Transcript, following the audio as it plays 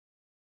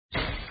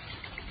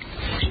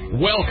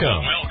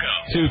Welcome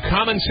to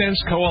Common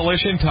Sense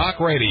Coalition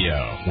Talk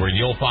Radio, where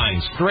you'll find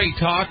straight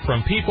talk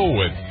from people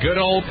with good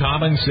old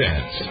common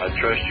sense. I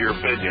trust your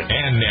opinion.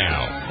 And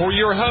now, for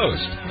your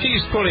host,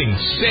 he's putting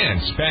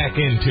sense back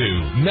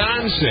into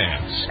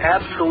nonsense.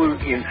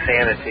 Absolute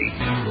insanity.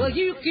 Well,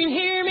 you can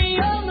hear me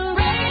on the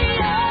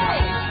radio.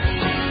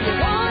 You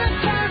want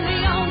to turn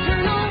me on,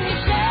 turn on your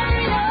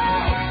stereo.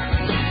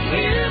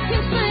 You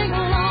can sing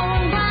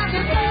along like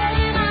a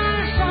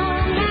my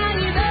song. Now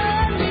you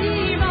done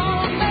me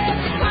wrong, let's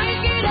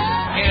crank it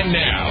up. And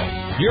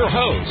now, your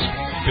host,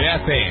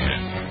 Beth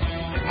Ann.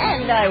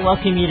 And I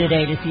welcome you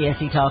today to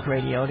CSC Talk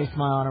Radio. It is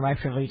my honor, my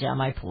privilege, and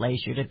my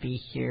pleasure to be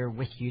here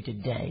with you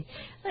today.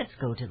 Let's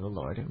go to the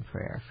Lord in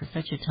prayer. For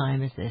such a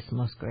time as this,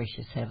 most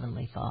gracious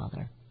Heavenly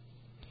Father,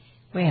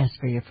 we ask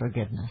for your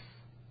forgiveness.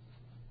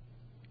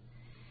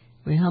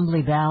 We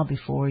humbly bow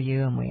before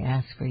you and we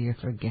ask for your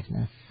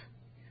forgiveness.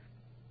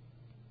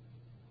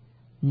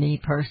 Me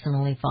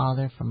personally,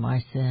 Father, for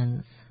my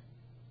sins,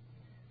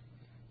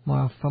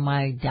 more for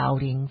my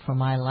doubting, for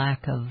my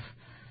lack of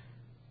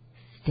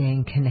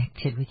staying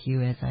connected with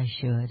you as I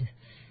should.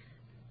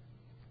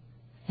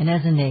 And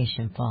as a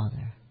nation,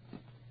 Father,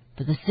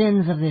 for the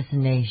sins of this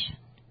nation,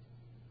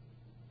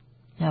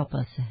 help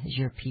us as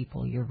your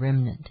people, your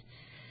remnant,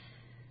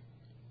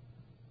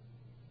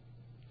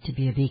 to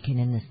be a beacon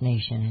in this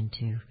nation and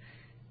to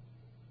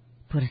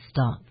put a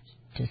stop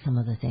to some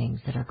of the things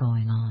that are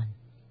going on.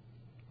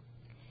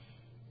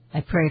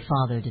 I pray,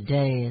 Father,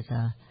 today is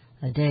a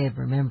day of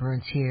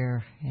remembrance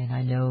here, and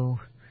I know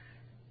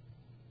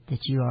that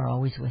you are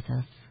always with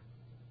us.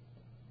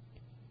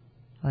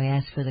 I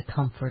ask for the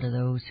comfort of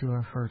those who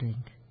are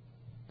hurting,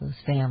 those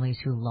families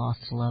who lost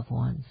loved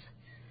ones.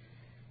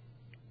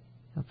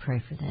 I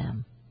pray for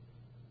them.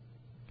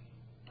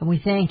 And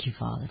we thank you,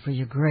 Father, for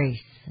your grace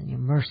and your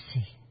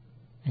mercy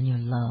and your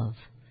love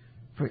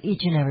for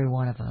each and every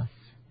one of us.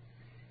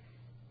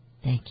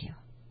 Thank you.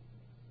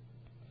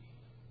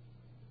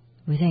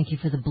 We thank you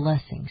for the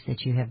blessings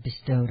that you have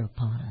bestowed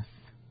upon us.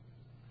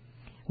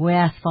 We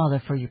ask,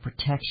 Father, for your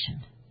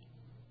protection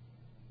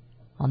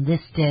on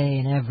this day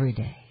and every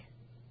day.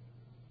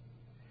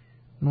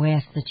 And we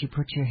ask that you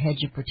put your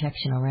hedge of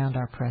protection around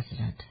our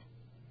president.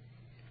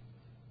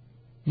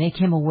 Make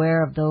him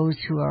aware of those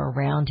who are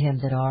around him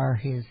that are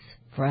his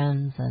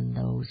friends and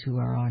those who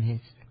are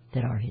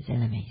that are his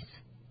enemies.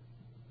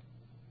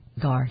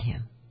 Guard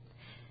him.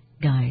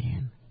 Guide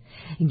him.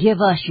 Give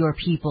us, your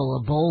people,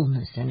 a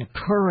boldness and a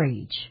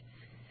courage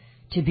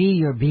to be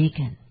your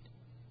beacon,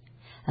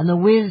 and the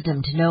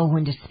wisdom to know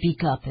when to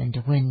speak up and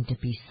when to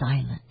be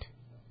silent.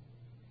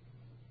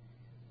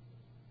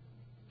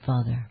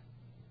 Father,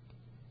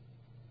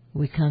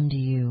 we come to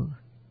you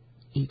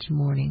each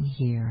morning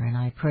here, and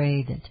I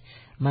pray that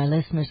my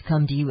listeners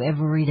come to you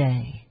every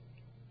day,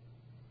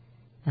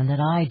 and that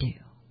I do,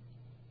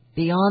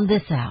 beyond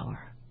this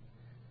hour,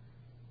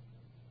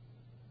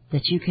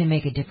 that you can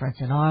make a difference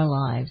in our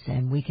lives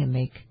and we can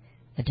make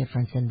a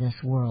difference in this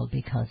world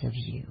because of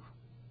you.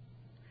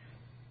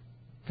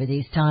 For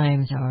these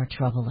times are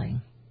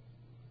troubling,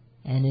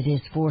 and it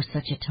is for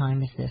such a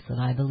time as this that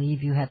I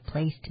believe you have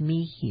placed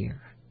me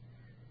here.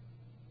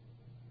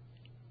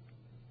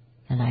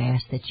 And I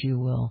ask that you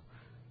will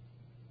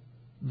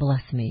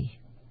bless me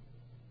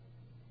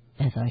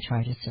as I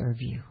try to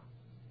serve you.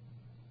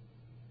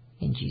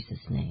 In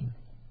Jesus' name,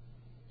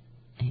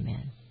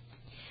 amen.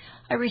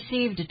 I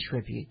received a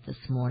tribute this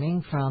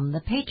morning from the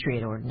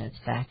Patriot Ordnance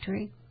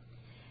Factory.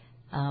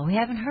 We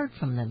haven't heard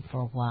from them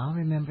for a while.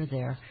 Remember,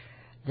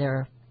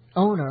 their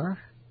owner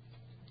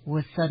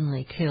was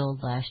suddenly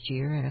killed last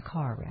year in a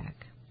car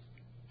wreck.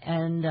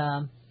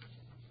 And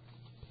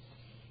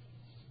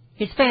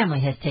his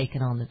family has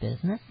taken on the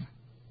business.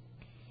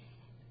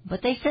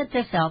 But they sent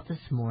this out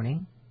this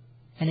morning,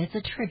 and it's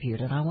a tribute,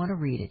 and I want to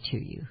read it to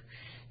you.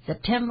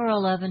 September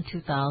 11,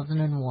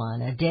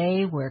 2001, a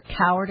day where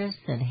cowardice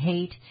and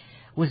hate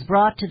was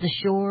brought to the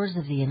shores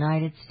of the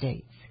United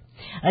States.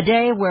 A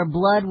day where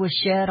blood was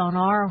shed on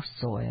our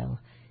soil,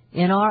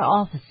 in our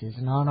offices,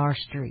 and on our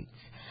streets.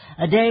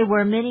 A day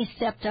where many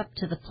stepped up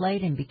to the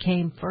plate and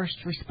became first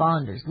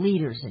responders,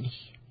 leaders, and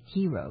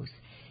heroes.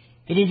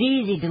 It is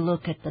easy to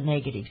look at the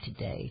negative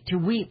today, to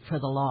weep for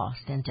the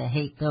lost, and to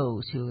hate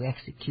those who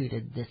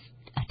executed this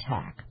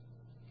attack.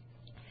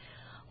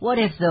 What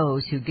if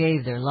those who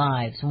gave their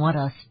lives want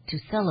us to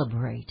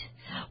celebrate?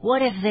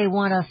 What if they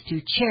want us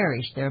to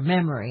cherish their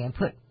memory and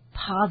put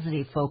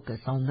positive focus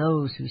on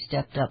those who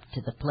stepped up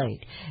to the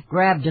plate,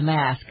 grabbed a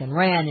mask, and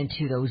ran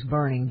into those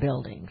burning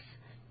buildings?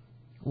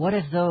 What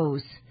if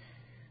those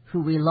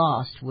who we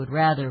lost would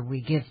rather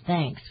we give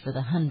thanks for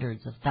the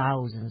hundreds of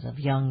thousands of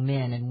young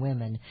men and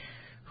women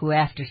who,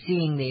 after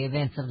seeing the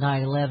events of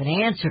 9/11,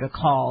 answered a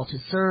call to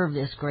serve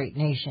this great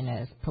nation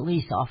as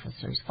police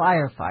officers,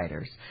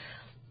 firefighters,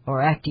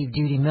 or active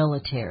duty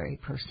military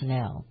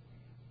personnel?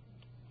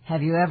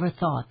 Have you ever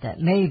thought that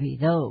maybe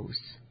those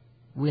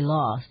we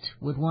lost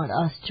would want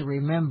us to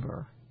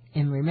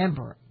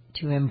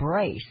to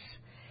embrace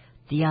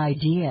the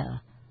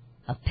idea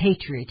of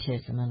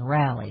patriotism and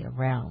rally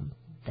around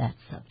that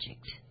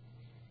subject?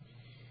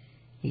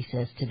 He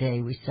says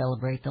today we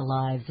celebrate the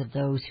lives of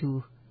those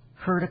who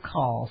heard a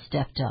call,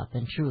 stepped up,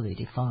 and truly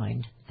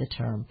defined the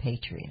term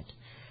patriot.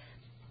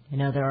 You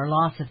know, there are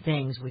lots of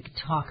things we could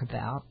talk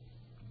about,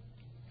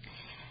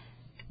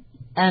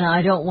 and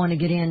I don't want to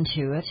get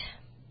into it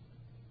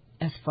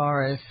as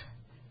far as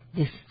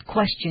the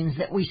questions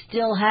that we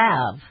still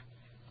have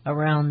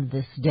around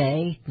this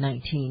day,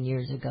 19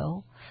 years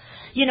ago.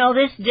 You know,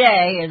 this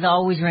day is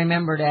always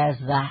remembered as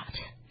that.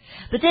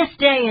 But this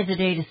day is a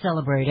day to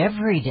celebrate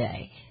every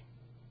day.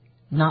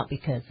 Not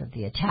because of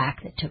the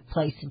attack that took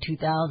place in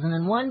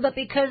 2001, but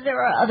because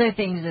there are other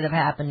things that have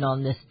happened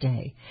on this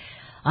day.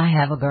 I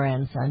have a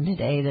grandson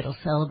today that'll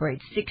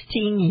celebrate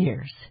 16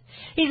 years.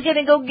 He's going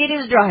to go get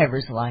his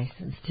driver's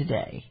license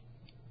today.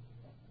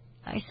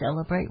 I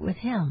celebrate with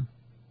him.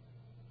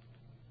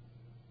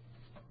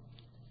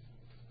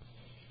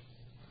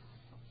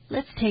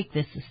 Let's take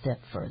this a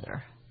step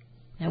further.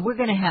 Now, we're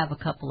going to have a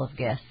couple of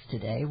guests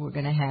today. We're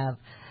going to have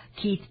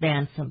Keith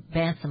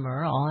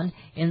Bansimer on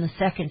in the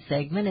second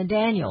segment, and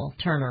Daniel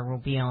Turner will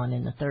be on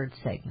in the third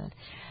segment.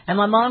 And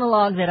my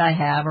monologue that I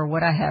have, or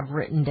what I have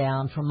written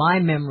down for my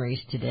memories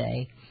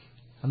today,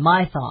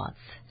 my thoughts,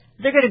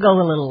 they're going to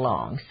go a little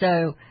long.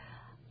 So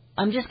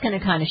I'm just going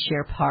to kind of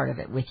share part of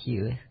it with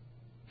you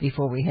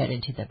before we head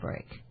into the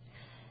break.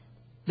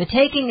 But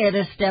taking it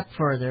a step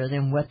further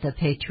than what the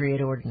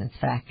Patriot Ordnance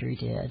Factory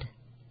did,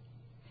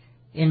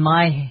 in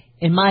my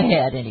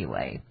head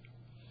anyway,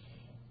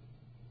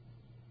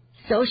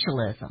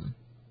 socialism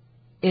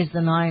is the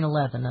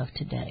 9/11 of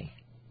today.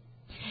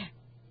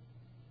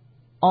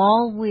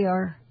 All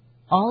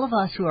of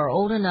us who are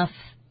old enough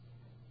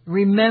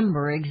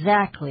remember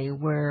exactly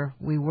where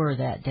we were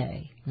that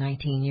day,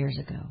 19 years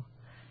ago,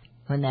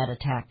 when that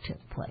attack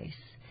took place.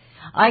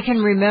 I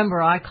can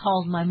remember I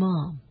called my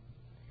mom,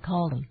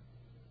 called him.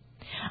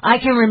 I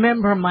can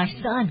remember my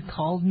son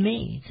called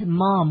me, said,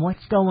 "Mom,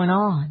 what's going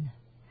on?"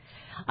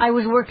 I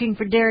was working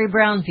for Derry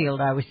Brownfield.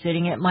 I was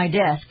sitting at my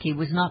desk. He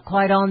was not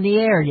quite on the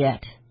air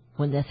yet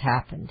when this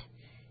happened.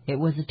 It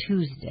was a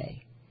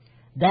Tuesday.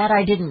 That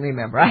I didn't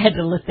remember. I had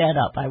to look that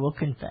up, I will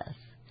confess.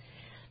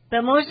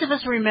 But most of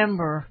us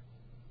remember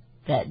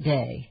that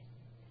day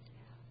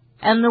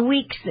and the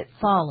weeks that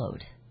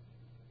followed.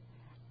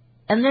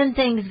 And then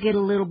things get a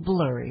little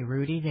blurry,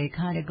 Rudy. They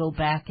kind of go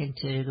back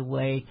into the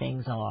way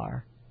things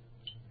are.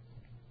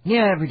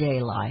 Your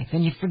everyday life,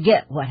 and you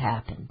forget what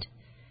happened.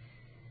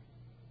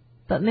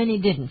 But many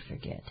didn't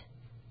forget.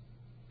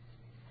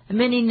 And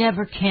many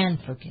never can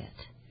forget.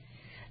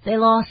 They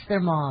lost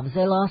their moms,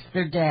 they lost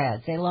their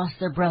dads, they lost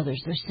their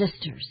brothers, their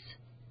sisters,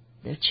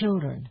 their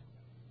children.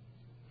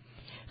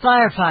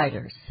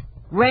 Firefighters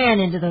ran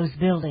into those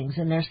buildings,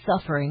 and they're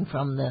suffering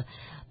from the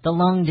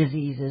lung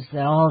diseases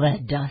that all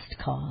that dust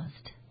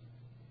caused.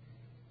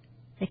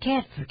 They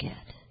can't forget.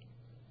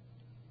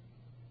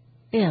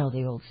 You know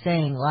the old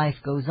saying, life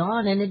goes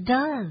on, and it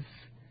does.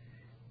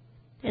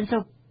 And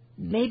so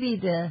maybe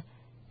the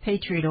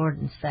Patriot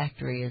Ordnance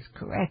Factory is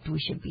correct. We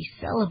should be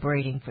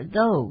celebrating for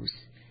those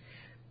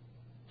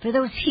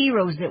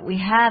heroes that we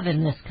have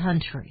in this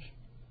country.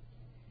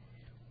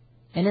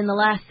 And in the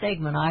last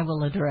segment, I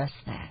will address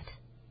that.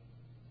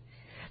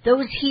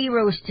 Those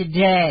heroes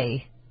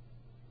today,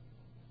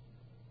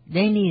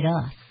 they need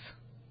us.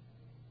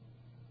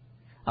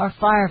 Our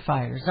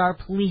firefighters, our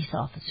police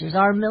officers,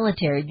 our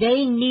military,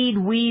 they need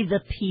we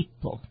the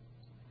people.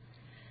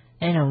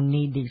 They don't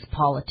need these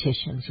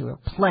politicians who are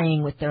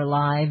playing with their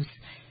lives.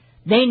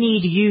 They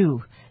need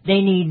you.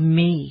 They need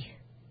me.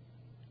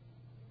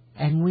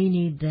 And we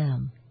need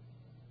them.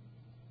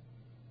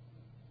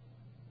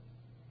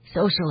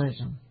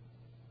 Socialism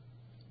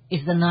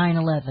is the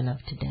 9/11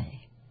 of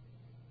today.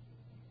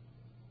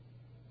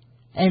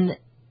 And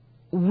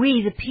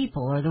we, the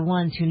people, are the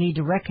ones who need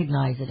to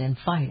recognize it and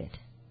fight it.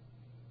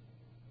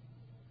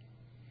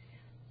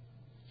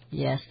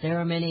 Yes, there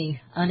are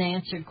many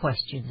unanswered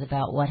questions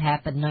about what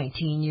happened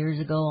 19 years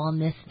ago on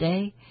this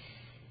day.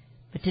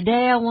 But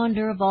today I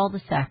wonder of all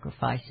the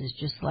sacrifices,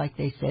 just like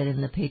they said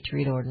in the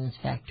Patriot Ordnance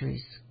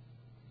Factory's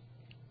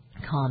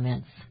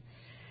comments.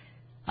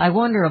 I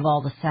wonder of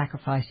all the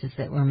sacrifices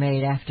that were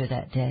made after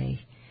that day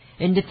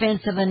in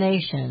defense of a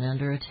nation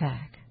under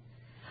attack.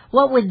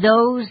 What would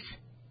those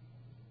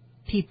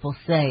people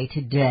say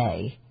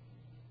today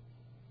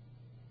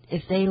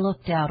if they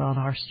looked out on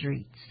our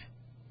streets?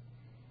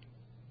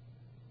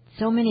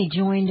 So many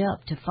joined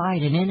up to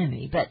fight an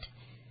enemy, but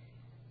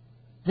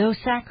those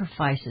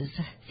sacrifices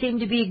seem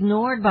to be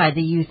ignored by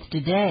the youth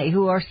today,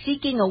 who are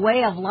seeking a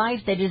way of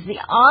life that is the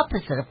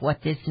opposite of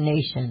what this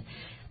nation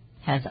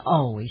has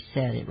always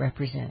said it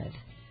represented.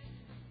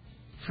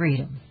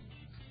 Freedom.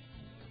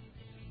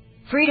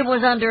 Freedom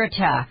was under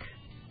attack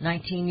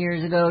 19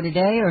 years ago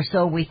today, or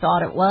so we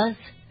thought it was.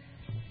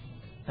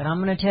 But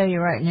I'm going to tell you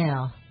right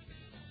now,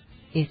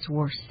 it's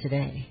worse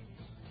today.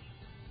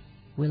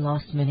 We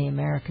lost many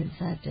Americans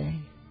that day.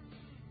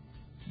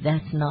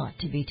 That's not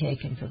to be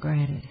taken for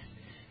granted.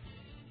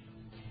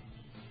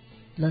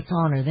 Let's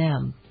honor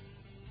them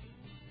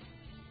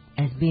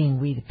as being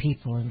we the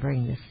people and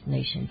bring this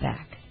nation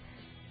back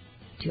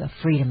to a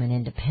freedom and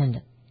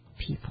independent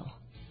people.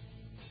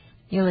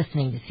 You're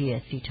listening to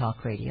CSC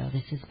Talk Radio.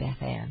 This is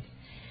Beth Ann,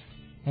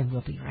 and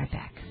we'll be right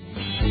back.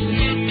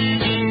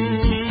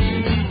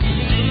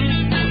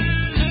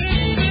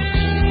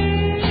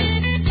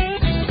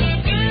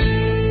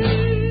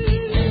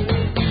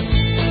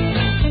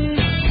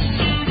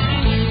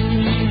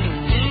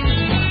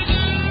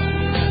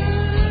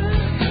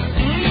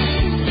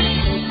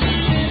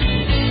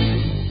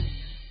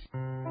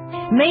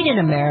 Made in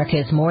America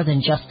is more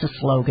than just a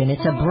slogan.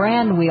 It's a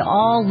brand we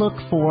all look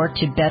for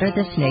to better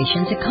this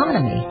nation's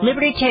economy.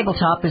 Liberty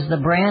Tabletop is the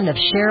brand of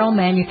Sherrill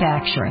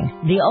Manufacturing,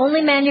 the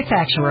only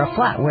manufacturer of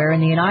flatware in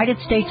the United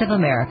States of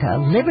America.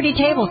 Liberty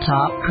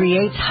Tabletop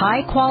creates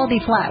high-quality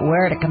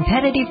flatware at a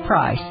competitive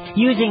price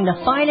using the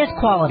finest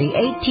quality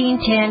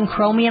 1810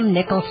 chromium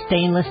nickel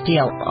stainless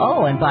steel.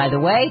 Oh, and by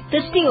the way,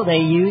 the steel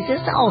they use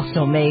is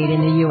also made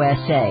in the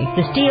USA.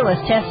 The steel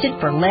is tested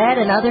for lead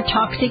and other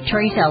toxic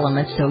trace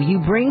elements, so you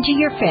bring to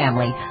your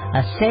family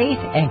a safe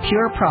and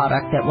pure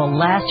product that will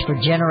last for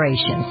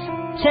generations.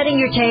 Setting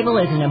your table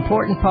is an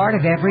important part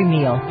of every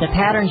meal. The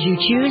patterns you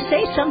choose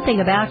say something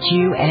about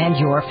you and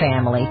your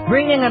family.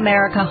 Bringing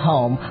America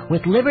home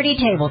with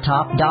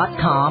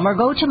LibertyTabletop.com, or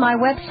go to my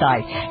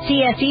website,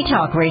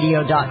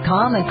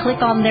 CSETalkRadio.com, and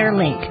click on their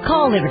link.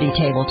 Call Liberty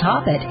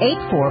Tabletop at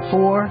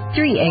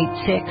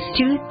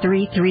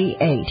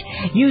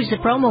 844-386-2338. Use the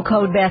promo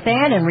code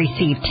BethAnn and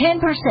receive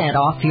 10%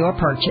 off your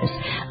purchase.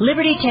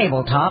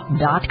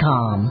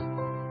 LibertyTabletop.com.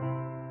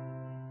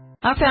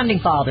 Our founding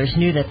fathers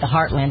knew that the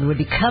heartland would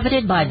be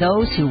coveted by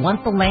those who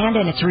want the land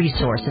and its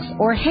resources,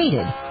 or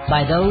hated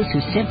by those who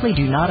simply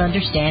do not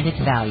understand its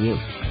value.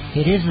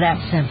 It is that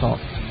simple.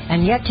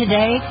 And yet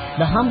today,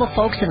 the humble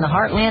folks in the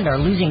heartland are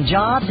losing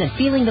jobs and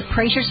feeling the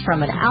pressures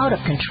from an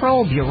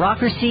out-of-control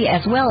bureaucracy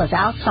as well as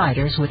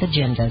outsiders with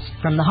agendas.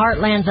 From the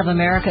heartlands of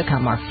America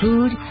come our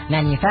food,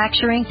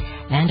 manufacturing,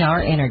 and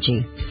our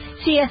energy.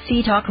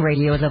 CSC Talk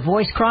Radio is a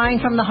voice crying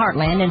from the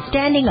heartland and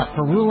standing up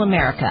for rural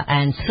America,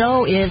 and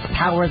so is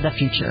Power the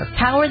Future.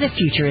 Power the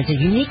Future is a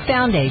unique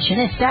foundation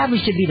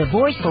established to be the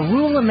voice for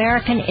rural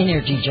American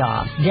energy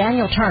jobs.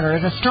 Daniel Turner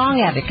is a strong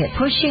advocate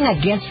pushing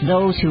against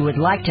those who would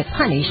like to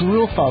punish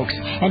rural folks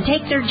and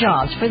take their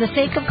jobs for the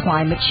sake of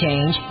climate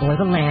change or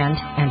the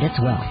land and its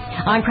wealth.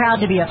 I'm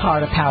proud to be a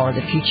part of Power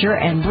the Future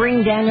and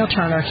bring Daniel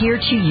Turner here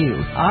to you.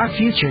 Our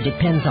future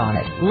depends on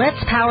it.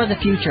 Let's power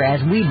the future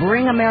as we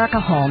bring America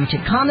home to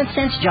common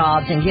sense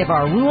jobs and give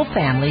our rural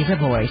families a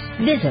voice.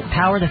 Visit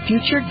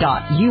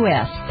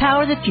PowerTheFuture.us.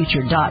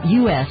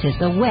 PowerTheFuture.us is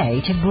the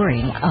way to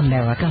bring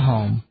America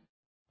home.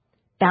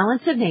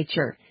 Balance of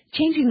Nature,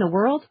 changing the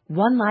world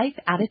one life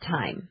at a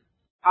time.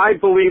 I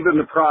believe in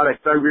the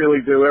product. I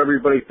really do.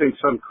 Everybody thinks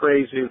I'm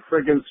crazy,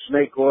 friggin'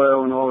 snake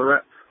oil and all the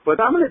rest.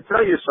 But I'm going to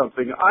tell you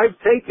something. I've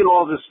taken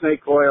all the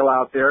snake oil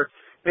out there,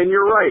 and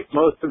you're right,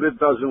 most of it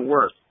doesn't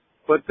work.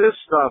 But this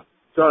stuff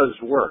does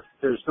work.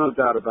 There's no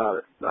doubt about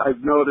it.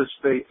 I've noticed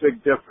a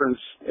big difference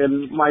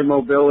in my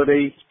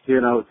mobility.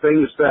 You know,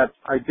 things that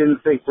I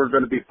didn't think were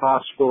going to be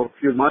possible a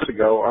few months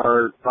ago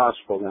are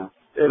possible now.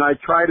 And I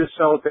try to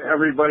sell it to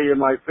everybody in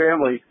my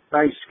family.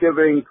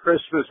 Thanksgiving,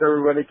 Christmas,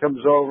 everybody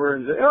comes over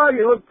and says, "Oh,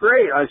 you look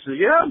great." I said,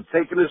 "Yeah, I'm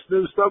taking this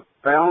new stuff,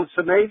 Balance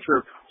of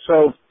Nature."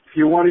 So if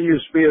you want to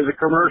use me as a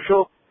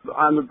commercial,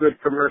 I'm a good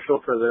commercial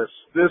for this.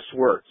 This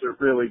works. It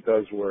really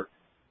does work.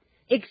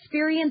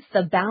 Experience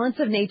the Balance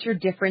of Nature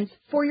difference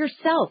for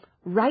yourself.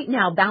 Right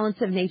now,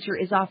 Balance of Nature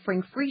is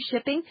offering free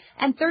shipping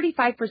and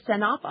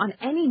 35% off on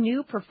any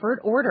new preferred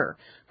order.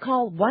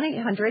 Call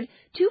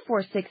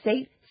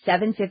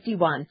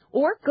 1-800-2468-751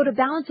 or go to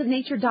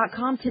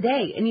balanceofnature.com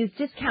today and use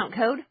discount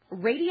code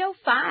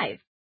RADIO5.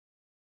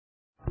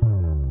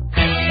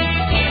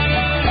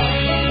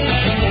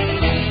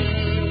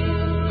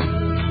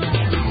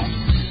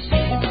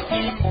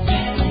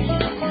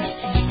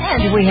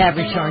 And we have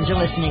returned. You're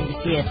listening to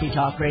CSC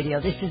Talk Radio.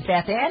 This is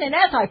Beth Ann, and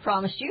as I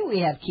promised you, we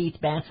have Keith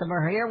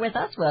Bansomer here with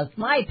us with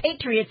My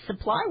Patriot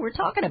Supply. We're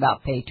talking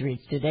about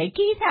Patriots today.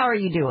 Keith, how are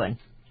you doing?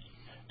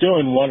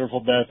 Doing wonderful,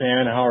 Beth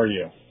Ann. How are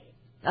you?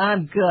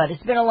 I'm good.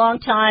 It's been a long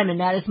time, and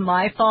that is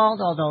my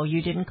fault, although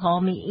you didn't call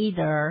me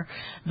either.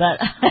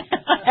 But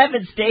I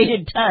haven't stayed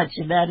in touch,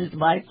 and that is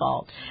my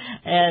fault.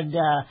 And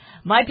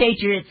My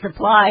Patriot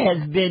Supply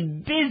has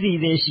been busy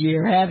this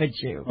year, haven't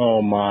you?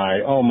 Oh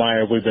my,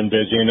 have we been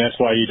busy, and that's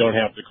why you don't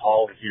have to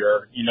call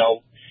here. You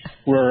know,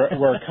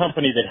 we're a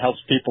company that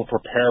helps people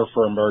prepare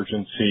for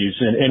emergencies,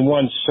 and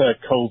once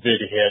COVID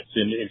hit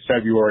in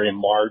February and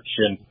March,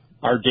 and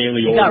our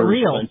daily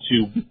orders went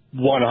to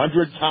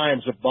 100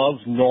 times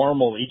above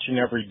normal each and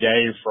every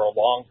day for a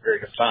long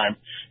period of time.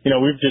 You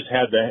know, we've just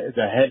had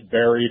the head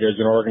buried as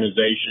an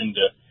organization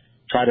to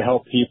try to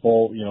help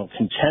people, you know,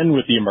 contend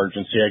with the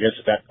emergency. I guess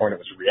at that point it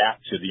was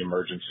react to the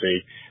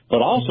emergency,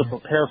 but also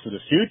prepare for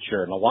the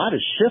future. And a lot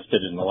has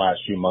shifted in the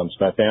last few months,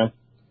 Beth Ann.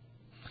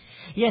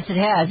 Yes, it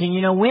has. And,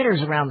 you know,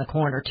 winter's around the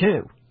corner,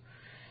 too.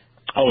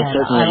 Oh, it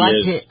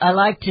certainly is. I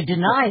like to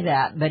deny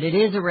that, but it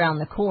is around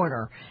the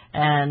corner.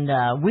 And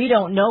we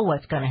don't know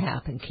what's going to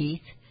happen,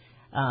 Keith.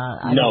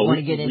 I don't want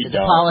to get into the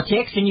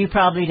politics, and you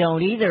probably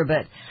don't either,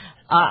 but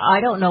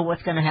I don't know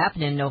what's going to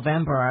happen in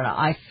November, and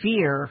I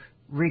fear,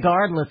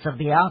 regardless of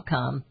the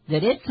outcome,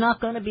 that it's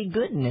not going to be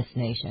good in this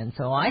nation.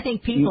 So I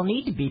think people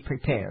need to be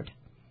prepared.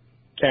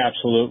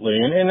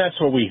 Absolutely. And that's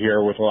what we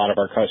hear with a lot of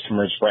our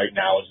customers right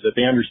now, is that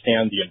they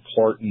understand the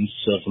importance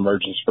of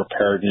emergency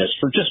preparedness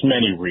for just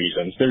many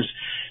reasons. There's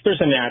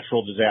the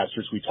natural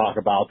disasters we talk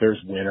about.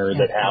 There's winter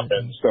that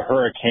happens. The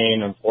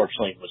hurricane,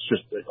 unfortunately, was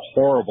just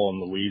horrible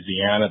in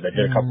Louisiana that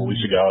hit a couple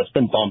weeks ago. It's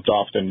been bumped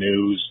off the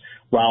news.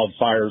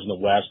 Wildfires in the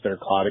West that are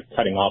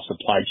cutting off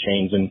supply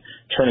chains and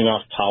turning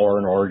off power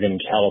in Oregon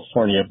and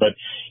California. But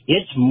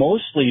it's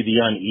mostly the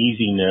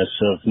uneasiness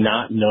of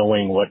not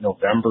knowing what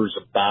November's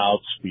about.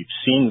 We've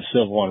seen the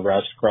civil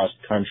unrest across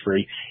the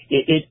country.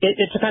 It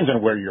depends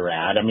on where you're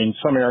at. I mean,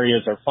 some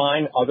areas are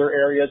fine. Other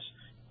areas,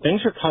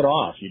 things are cut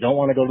off. You don't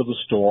want to go to the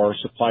store.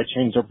 Supply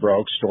chains are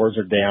broke. Stores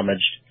are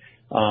damaged.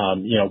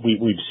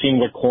 We've seen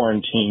what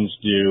quarantines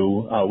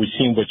do. We've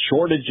seen what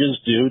shortages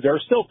do. There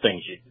are still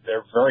things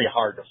they're very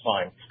hard to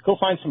find. Go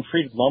find some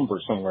treated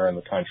lumber somewhere in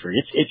the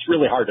country. It's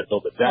really hard to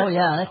build a deck. Oh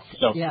yeah,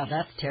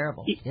 that's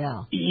terrible.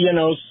 Yeah.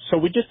 So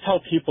we just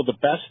tell people the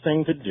best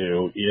thing to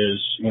do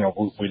is,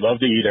 we love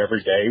to eat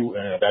every day.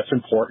 That's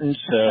important.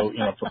 So,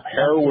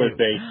 prepare with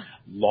a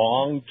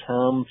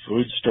long-term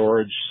food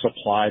storage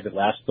supply that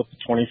lasts up to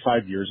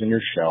 25 years in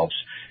your shelves.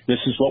 This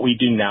is what we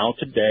do now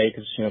today,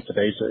 because,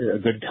 today's a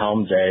good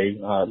calm day.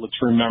 Let's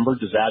remember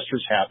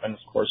disasters happen, of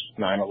course,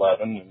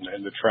 9/11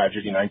 and the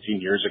tragedy 19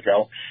 years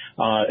ago.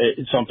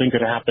 Something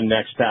could happen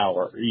next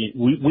hour.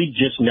 We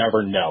just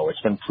never know.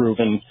 It's been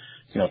proven,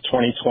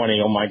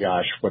 2020, oh my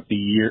gosh, what the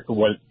year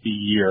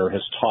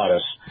has taught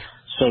us.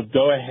 So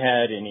go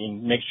ahead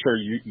and make sure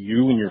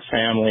you and your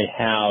family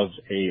have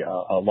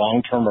a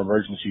long-term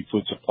emergency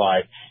food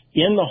supply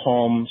in the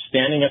home,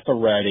 standing at the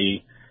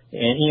ready.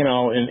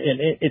 And,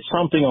 it's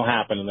something will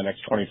happen in the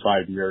next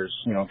 25 years,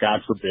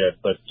 God forbid,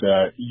 but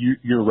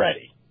you're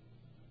ready.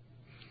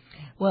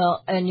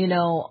 Well, and,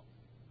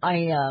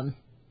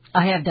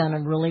 I have done a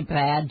really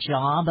bad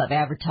job of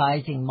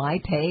advertising my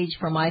page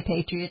for My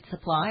Patriot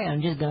Supply.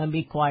 I'm just going to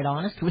be quite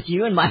honest with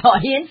you and my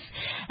audience.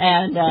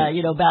 And,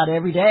 about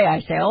every day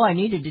I say, I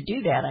needed to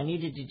do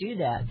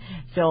that.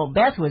 So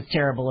Beth was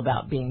terrible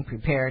about being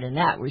prepared in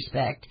that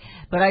respect.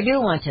 But I do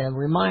want to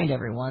remind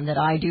everyone that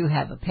I do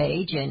have a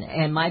page,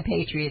 and My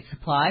Patriot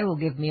Supply will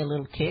give me a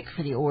little kick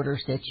for the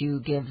orders that you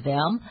give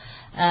them.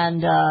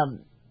 And,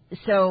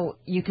 so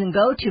you can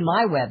go to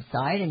my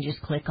website and just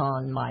click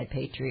on My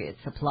Patriot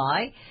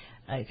Supply.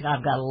 I've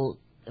got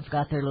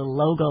their little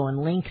logo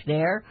and link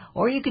there,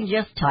 or you can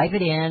just type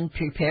it in,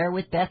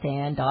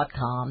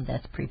 preparewithbethann.com.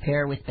 That's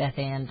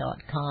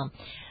preparewithbethann.com.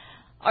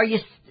 How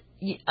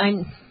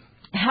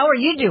are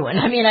you doing?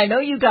 I mean, I know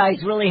you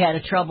guys really had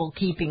a trouble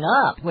keeping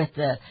up with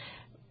the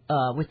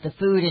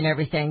food and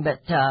everything,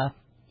 but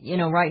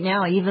right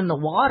now even the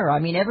water. I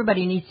mean,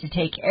 everybody needs to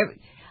take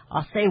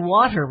I'll say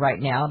water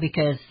right now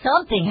because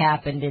something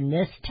happened in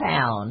this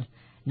town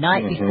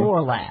night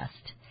before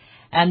last,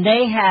 and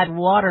they had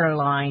water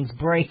lines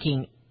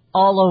breaking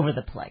all over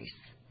the place.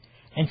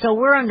 And so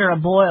we're under a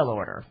boil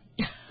order.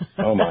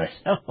 Oh my.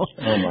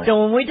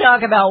 So when we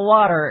talk about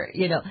water,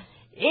 it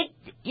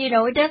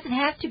doesn't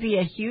have to be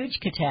a huge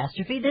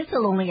catastrophe. This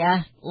will only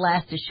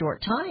last a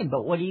short time,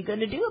 but what are you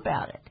going to do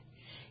about it?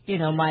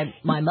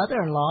 My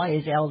mother-in-law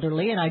is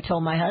elderly, and I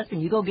told my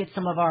husband, you go get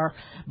some of our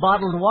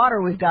bottled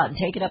water we've got and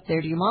take it up there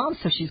to your mom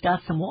so she's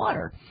got some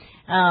water.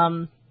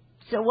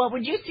 So what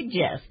would you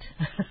suggest?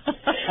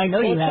 I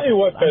know you have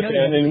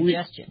a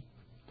suggestion.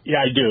 Yeah,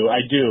 I do.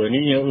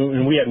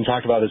 And we hadn't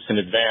talked about this in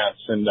advance,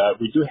 and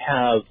we do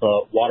have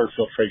water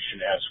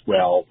filtration as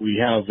well. We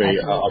have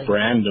a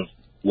brand of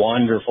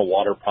wonderful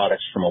water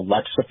products from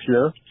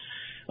Alexapure,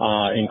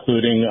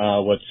 including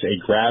what's a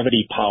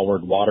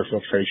gravity-powered water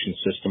filtration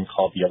system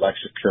called the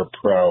Alexapure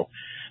Pro.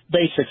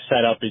 Basic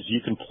setup is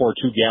you can pour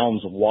 2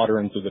 gallons of water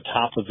into the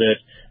top of it.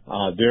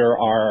 There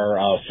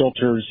are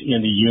filters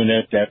in the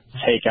unit that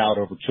take out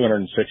over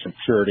 206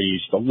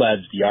 impurities, the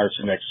leads, the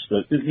arsenics,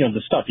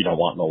 the stuff you don't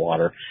want in the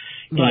water.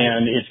 Right.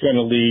 And it's going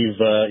to leave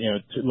a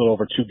little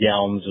over 2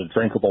 gallons of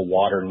drinkable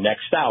water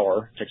next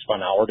hour. It takes about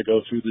an hour to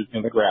go through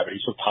the gravity,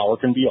 so power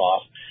can be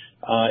off.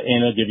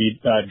 And it'll give you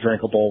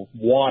drinkable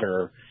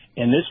water.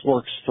 And this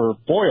works for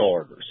boil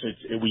orders.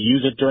 We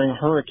use it during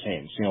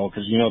hurricanes,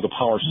 because, the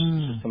power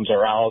systems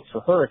are out for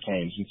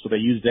hurricanes. And so they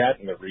use that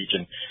in the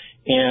region.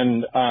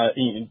 And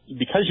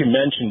because you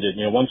mentioned it,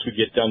 once we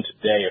get done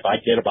today, if I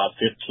get about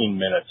 15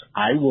 minutes,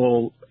 I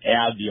will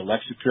add the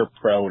Alexapure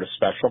Pro at a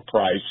special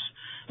price.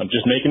 I'm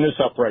just making this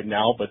up right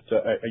now, but,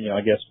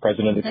 I guess the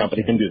president of the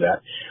company can do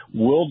that.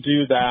 We'll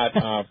do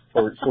that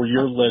for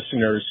your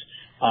listeners.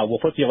 We'll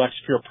put the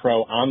Alexapure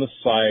Pro on the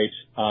site.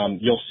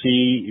 You'll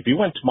see, if you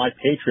went to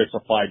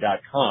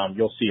mypatriotsupply.com,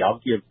 you'll see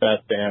I'll give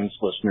Beth Ann's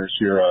listeners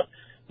here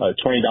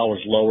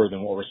 $20 lower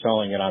than what we're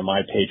selling it on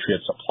My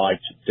Patriot Supply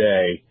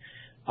today.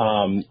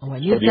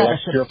 You've got a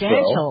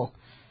substantial,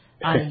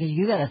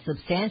 you got a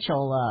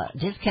substantial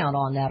discount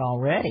on that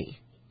already.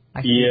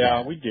 I see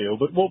that. we do,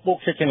 but we'll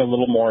kick in a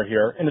little more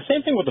here. And the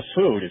same thing with the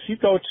food. If you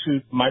go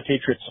to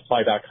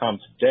MyPatriotSupply.com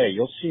today,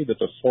 you'll see that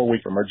the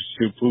 4-week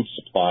emergency food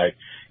supply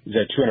is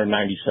at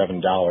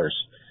 $297.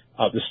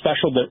 The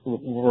special that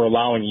we're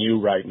allowing you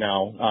right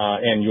now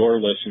and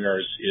your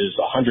listeners is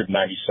 $197.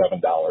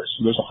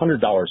 So there's a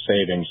 $100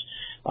 savings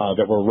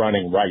that we're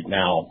running right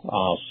now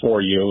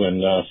for you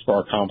and for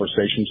our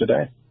conversation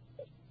today.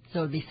 So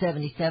it'd be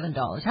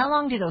 $77. How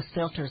long do those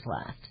filters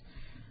last?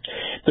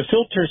 The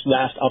filters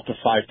last up to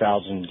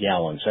 5,000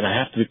 gallons, and I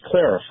have to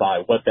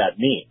clarify what that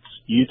means.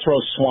 You throw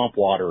swamp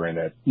water in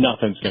it,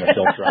 nothing's going to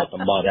filter out the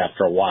mud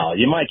after a while.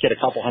 You might get a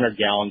couple hundred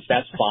gallons.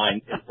 That's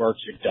fine. It works.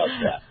 It does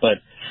that.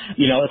 But,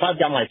 if I've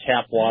got my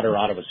tap water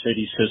out of a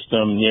city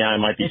system, I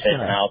might be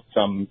taking out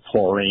some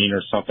chlorine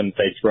or something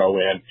they throw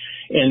in,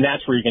 and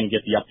that's where you're going to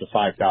get the up to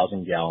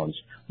 5,000 gallons.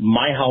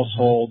 My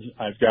household,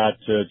 I've got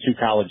 2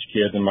 college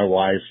kids and my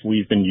wife.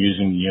 We've been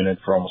using the unit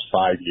for almost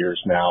 5 years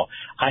now.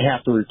 I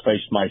have to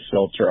replace my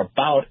filter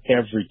about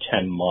every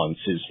 10 months.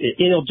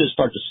 It'll just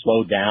start to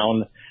slow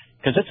down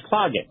because it's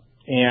clogging.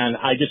 And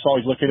I just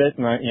always look at it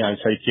and I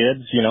say,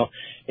 kids,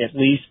 at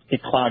least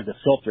it clogged the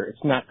filter.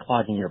 It's not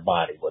clogging your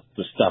body with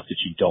the stuff that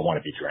you don't want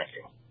to be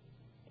drinking.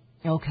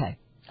 Okay.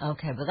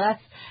 But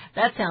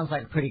that sounds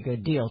like a pretty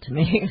good deal to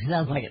me. It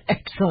sounds like an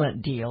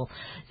excellent deal.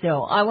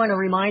 So I want to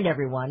remind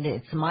everyone,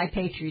 it's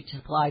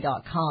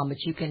MyPatriotSupply.com,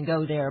 but you can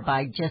go there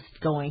by just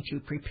going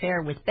to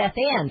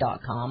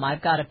PrepareWithBethAnn.com.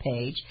 I've got a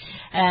page,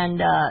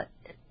 and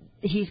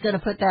he's going to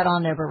put that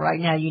on there, but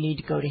right now you need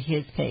to go to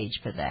his page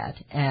for that,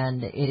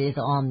 and it is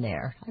on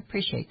there. I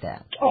appreciate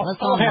that.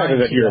 I'll have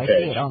it at your page. I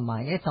see it on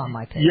mine. It's on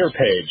my page. Your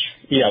page.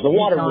 Yeah, the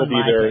water will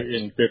be there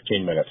in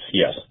 15 minutes,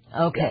 yes.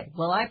 Okay,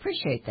 well, I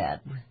appreciate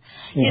that.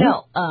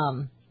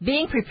 Mm-hmm.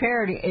 Being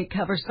prepared, it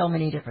covers so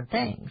many different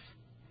things.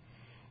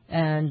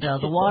 And the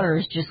water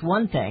is just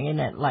one thing, and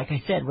that, like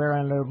I said, we're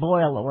under a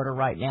boil order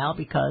right now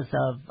because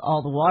of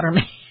all the water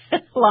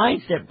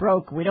lines that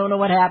broke. We don't know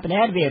what happened. It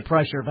had to be a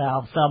pressure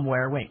valve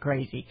somewhere, went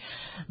crazy.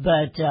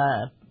 But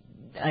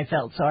I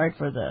felt sorry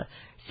for the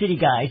city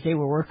guys. They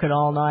were working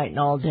all night and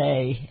all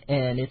day,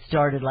 and it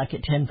started like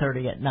at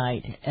 10:30 at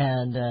night,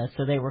 and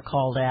so they were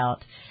called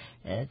out.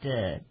 But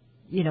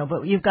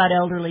you've got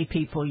elderly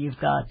people, you've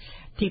got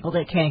people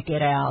that can't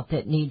get out,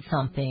 that need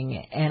something,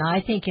 and I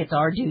think it's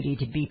our duty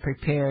to be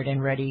prepared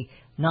and ready,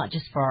 not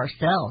just for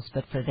ourselves,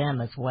 but for them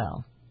as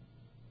well.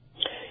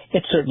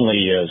 It certainly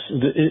is.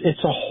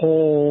 It's a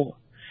whole,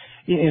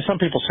 some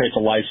people say it's a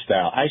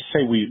lifestyle. I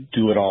say we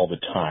do it all the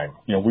time.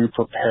 We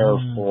prepare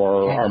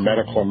for our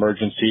medical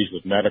emergencies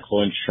with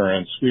medical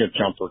insurance. We have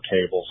jumper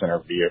cables in our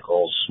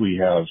vehicles. We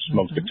have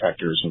smoke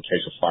detectors in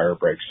case a fire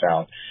breaks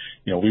out.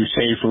 We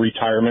save for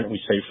retirement.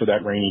 We save for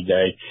that rainy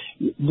day.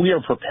 We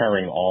are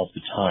preparing all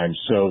the time.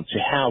 So to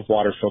have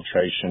water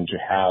filtration, to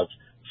have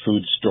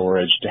food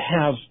storage, to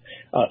have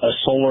a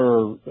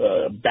solar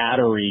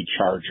battery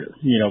charger,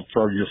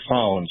 for your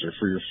phones or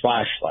for your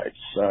flashlights,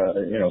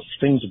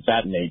 things of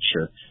that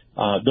nature.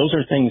 Those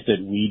are things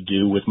that we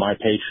do with My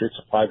Patriot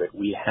Supply that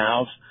we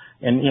have.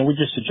 And, we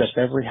just suggest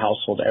every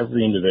household,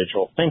 every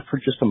individual, think for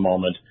just a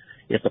moment,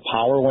 if the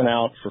power went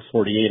out for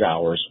 48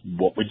 hours,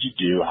 what would you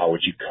do? How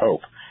would you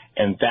cope?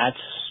 And that's,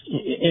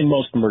 in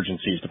most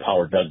emergencies, the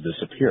power does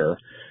disappear.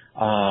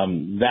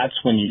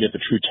 That's when you get the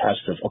true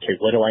test of, okay,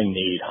 what do I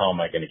need? How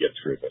am I going to get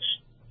through this?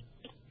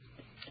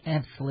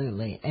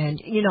 Absolutely.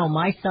 And,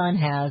 my son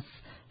has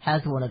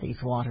one of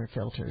these water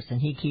filters, and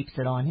he keeps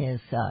it on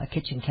his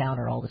kitchen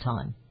counter all the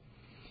time.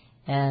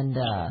 And,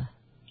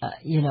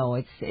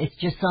 it's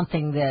just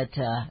something that,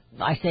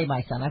 I say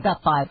my son, I've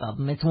got 5 of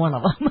them. It's one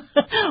of them.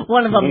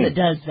 One of them that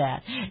does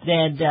that.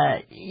 And,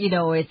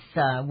 it's,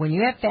 when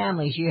you have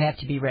families, you have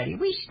to be ready.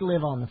 We used to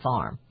live on the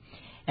farm.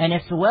 And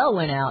if the well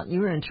went out, you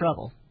were in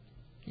trouble.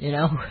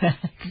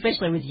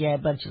 Especially with you had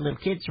a bunch of little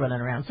kids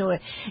running around. So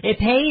it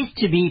pays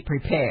to be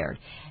prepared,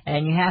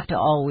 and you have to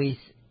always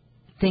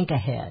think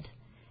ahead.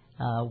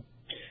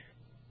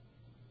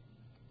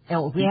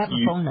 We have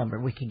a phone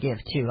number we could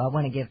give, too. I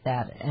want to give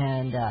that.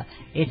 And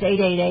it's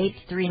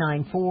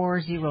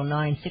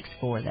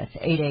 888-394-0964. That's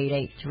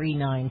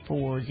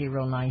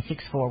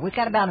 888-394-0964. We've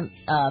got about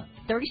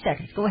 30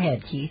 seconds. Go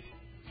ahead, Keith.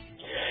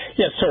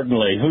 Yes,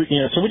 certainly.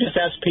 So we just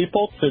ask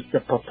people to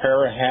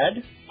prepare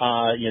ahead.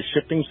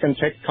 Shipping's going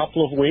to take a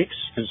couple of weeks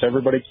because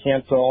everybody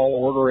can't all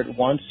order at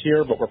once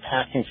here, but we're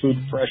packing food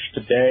fresh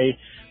today.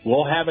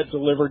 We'll have it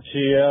delivered to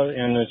you,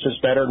 and it's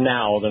just better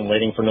now than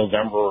waiting for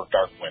November or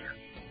dark winter.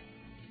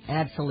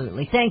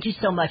 Absolutely. Thank you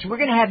so much. We're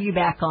going to have you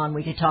back on.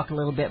 We could talk a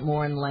little bit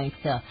more in length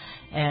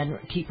and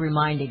keep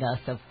reminding us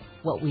of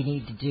what we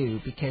need to do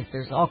because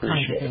there's all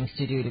kinds of things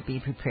to do to be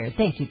prepared.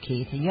 Thank you,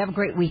 Keith. And you have a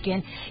great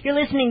weekend. You're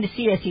listening to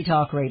CSC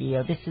Talk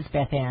Radio. This is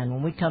Beth Ann.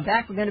 When we come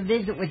back, we're going to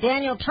visit with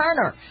Daniel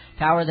Turner,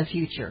 Power of the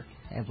Future.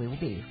 And we will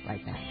be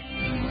right back.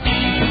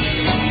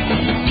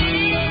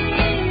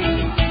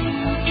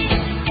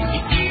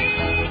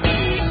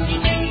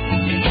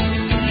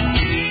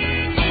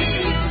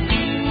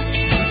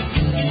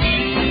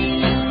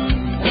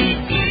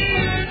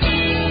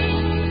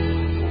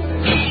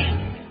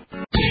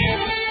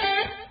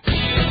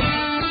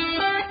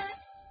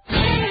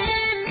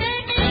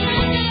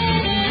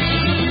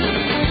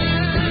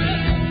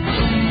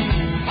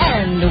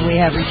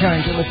 have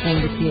returned to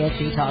listening to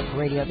CSC Talk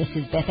Radio. This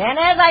is Beth Ann.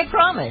 As I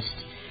promised,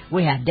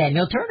 we have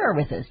Daniel Turner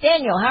with us.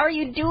 Daniel, how are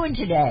you doing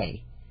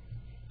today?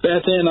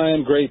 Beth Ann, I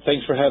am great.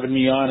 Thanks for having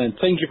me on, and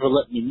thank you for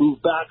letting me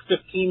move back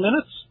 15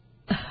 minutes.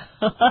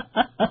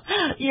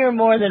 You're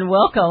more than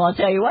welcome. I'll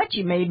tell you what,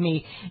 you made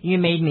me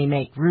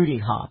make Rudy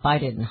hop. I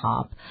didn't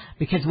hop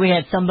because we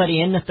had somebody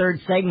in the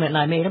third segment and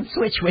I made him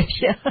switch with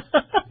you.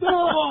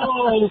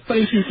 Oh,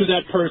 thank you to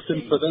that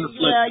person for their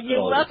Yeah,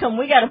 you're welcome.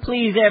 We got to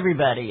please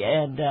everybody.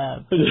 And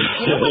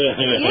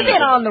you've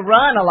been on the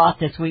run a lot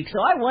this week, so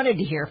I wanted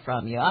to hear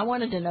from you. I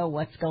wanted to know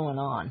what's going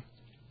on.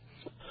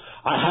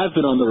 I have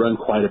been on the run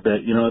quite a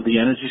bit. You know, the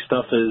energy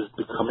stuff is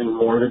becoming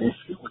more of an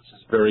issue, which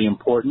is very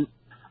important.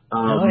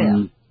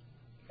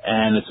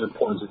 And it's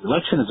important to the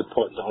election. It's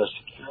important to our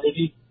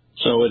security.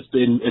 So it's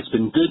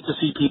been good to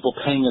see people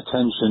paying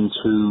attention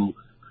to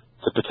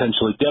the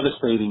potentially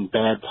devastating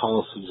bad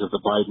policies of the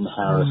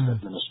Biden-Harris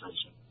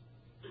administration.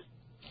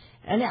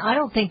 And I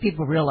don't think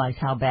people realize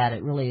how bad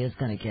it really is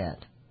going to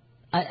get.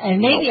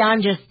 And maybe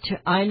I'm just,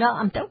 I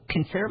don't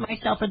consider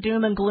myself a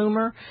doom and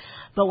gloomer,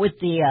 but with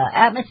the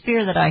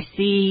atmosphere that I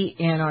see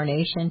in our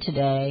nation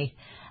today,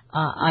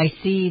 I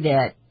see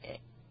that,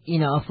 you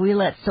know, if we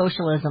let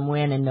socialism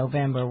win in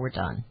November, we're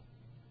done.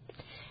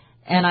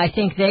 And I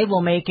think they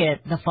will make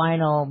it the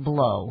final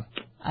blow.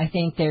 I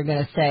think they're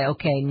going to say,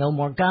 okay, no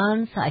more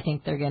guns. I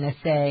think they're going to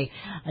say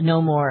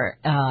no more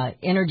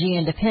energy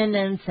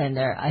independence, and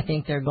I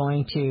think they're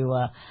going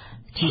to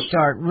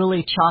start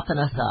really chopping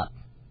us up.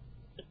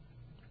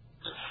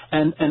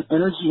 And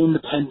energy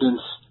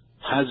independence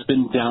has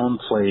been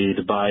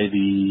downplayed by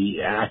the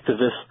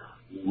activist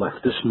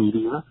leftist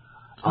media.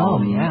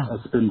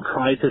 It's been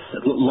tried to,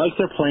 like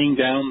they're playing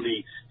down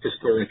the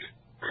historic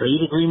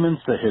trade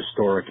agreements, the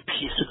historic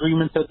peace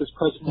agreements that this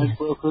president has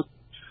brokered.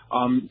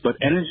 But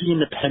energy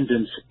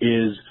independence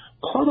is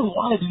part of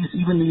why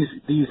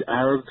these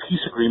Arab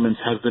peace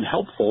agreements have been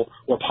helpful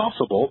or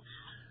possible,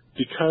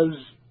 because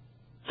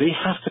they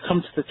have to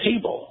come to the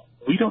table.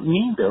 We don't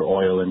need their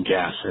oil and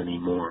gas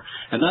anymore.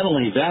 And not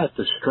only that,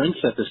 the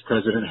strength that this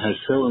president has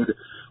showed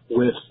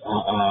with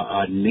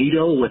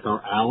NATO, with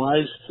our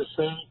allies, to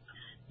say,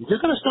 you're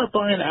going to start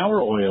buying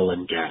our oil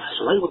and gas,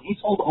 right? When he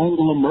told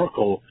Angela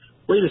Merkel,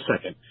 wait a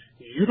second,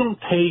 you don't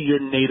pay your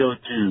NATO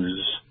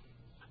dues,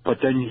 but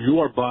then you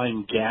are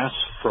buying gas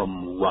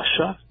from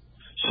Russia,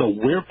 so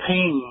we're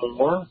paying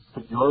more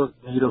for your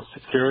NATO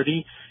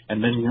security,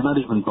 and then you're not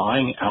even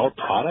buying our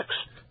products?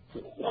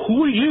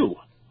 Who are you?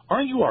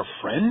 Aren't you our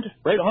friend,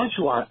 right? Aren't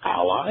you our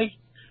ally?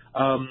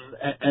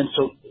 And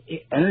so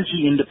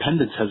energy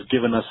independence has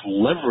given us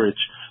leverage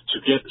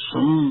to get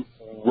some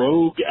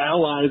rogue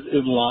allies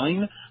in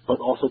line, but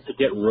also to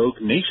get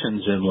rogue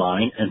nations in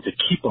line and to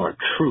keep our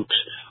troops.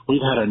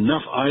 We've had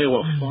enough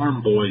Iowa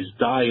farm boys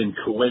die in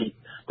Kuwait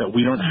that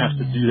we don't have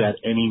to do that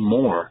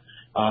anymore.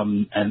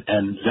 And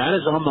that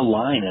is on the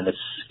line, and it's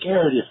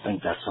scary to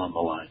think that's on the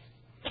line.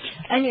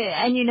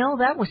 And you know,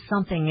 that was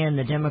something in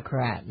the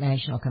Democrat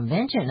National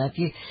Convention.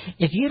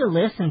 If you'd have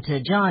listened to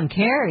John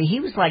Kerry, he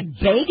was like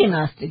begging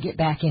us to get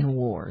back in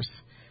wars.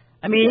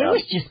 I mean, it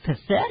was just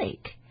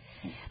pathetic.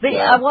 But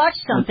I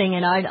watched something,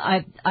 and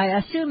I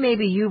assume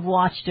maybe you've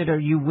watched it or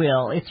you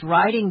will. It's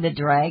Riding the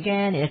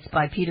Dragon. It's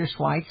by Peter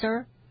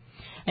Schweizer,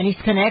 and he's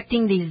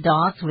connecting these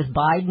dots with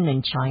Biden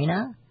and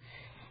China.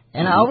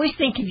 And I always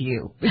think of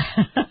you.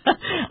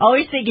 I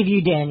always think of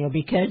you, Daniel,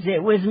 because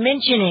it was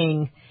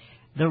mentioning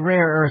the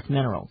rare earth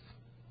minerals.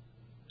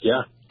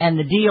 Yeah. And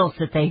the deals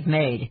that they've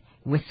made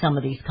with some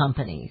of these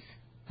companies,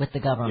 with the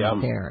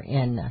government there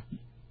in...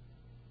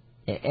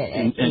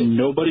 And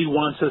nobody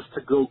wants us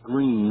to go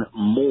green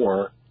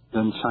more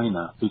than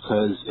China,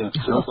 because if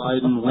Joe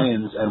Biden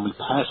wins and we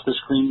pass this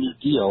Green New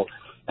Deal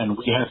and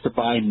we have to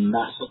buy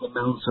massive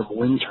amounts of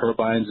wind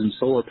turbines and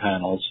solar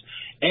panels,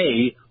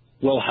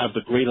 we'll have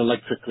the great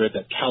electric grid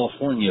that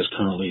California is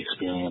currently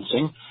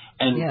experiencing,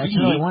 and it's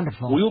really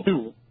wonderful.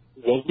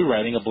 We'll be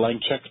writing a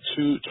blank check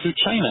to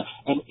China.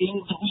 And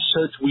in the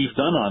research we've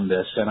done on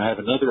this, and I have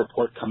another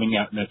report coming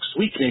out next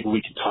week, maybe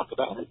we can talk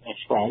about it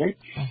next Friday.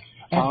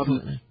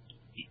 Absolutely.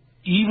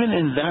 Even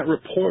in that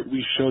report,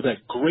 we show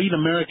that great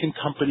American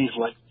companies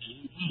like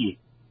GE,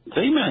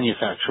 they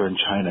manufacture in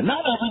China.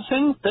 Not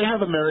everything. They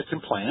have American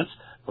plants,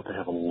 but they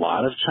have a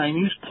lot of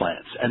Chinese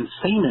plants. And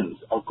Siemens,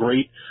 a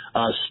great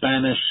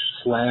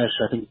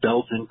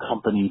Spanish/Belgian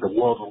company, the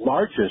world's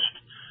largest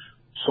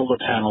solar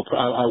panel,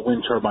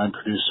 wind turbine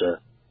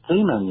producer,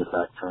 they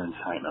manufacture in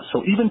China.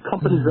 So even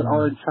companies that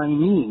aren't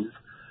Chinese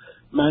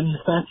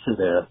manufacture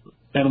there.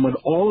 And when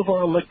all of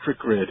our electric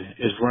grid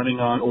is running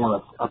on,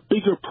 or a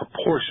bigger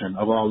proportion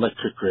of our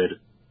electric grid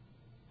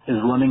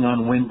is running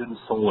on wind and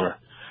solar,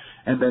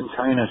 and then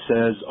China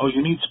says, oh,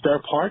 you need spare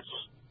parts?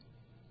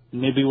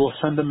 Maybe we'll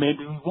send them,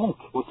 maybe we won't.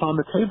 What's on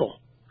the table,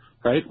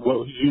 right?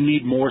 Well, you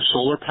need more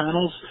solar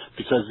panels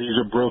because these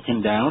are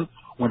broken down.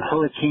 When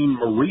Hurricane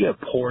Maria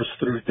pours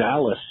through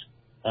Dallas,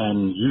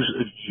 and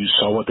you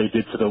saw what they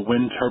did to the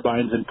wind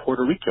turbines in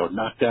Puerto Rico,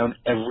 knocked down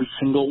every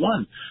single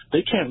one.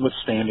 They can't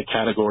withstand a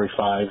Category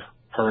 5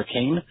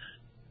 hurricane.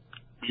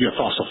 your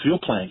fossil fuel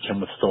plant can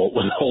withhold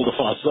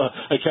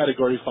a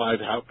Category 5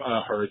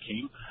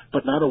 hurricane,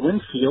 but not a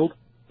wind field,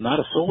 not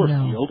a solar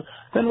field.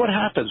 Then what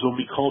happens when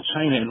we call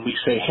China and we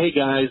say, hey,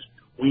 guys,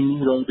 we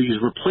need all these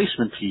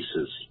replacement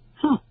pieces?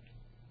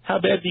 How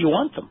bad do you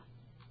want them?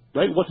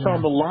 Right? What's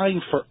on the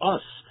line for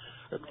us?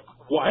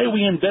 Why are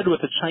we in bed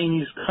with a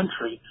Chinese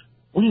country?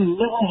 We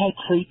never had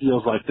trade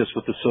deals like this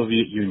with the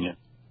Soviet Union.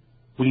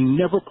 We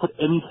never put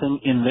anything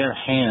in their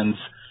hands.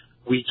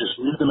 We just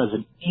knew them as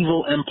an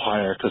evil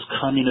empire because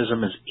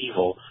communism is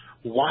evil.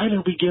 Why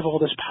did we give all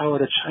this power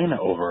to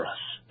China over us?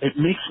 It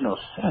makes no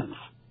sense.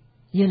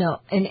 You know,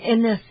 and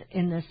in this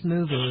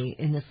movie,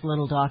 in this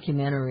little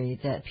documentary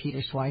that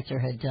Peter Schweitzer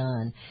had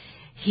done,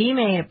 he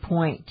made a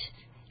point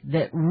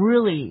that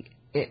really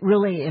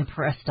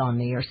impressed on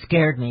me, or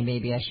scared me,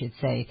 maybe I should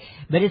say.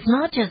 But it's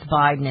not just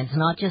Biden, it's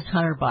not just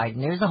Hunter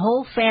Biden. There's a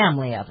whole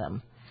family of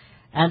them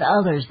and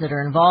others that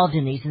are involved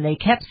in these, and they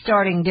kept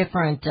starting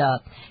different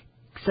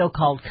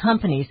so-called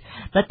companies,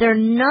 but they're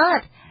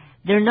not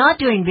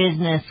doing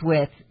business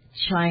with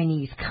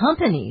Chinese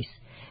companies.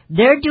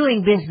 They're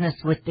doing business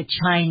with the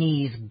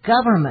Chinese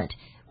government,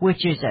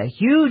 which is a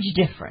huge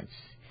difference.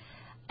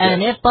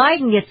 And if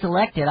Biden gets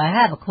elected, I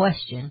have a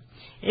question.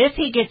 If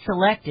he gets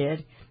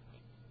elected,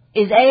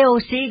 is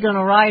AOC going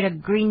to write a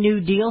Green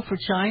New Deal for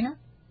China?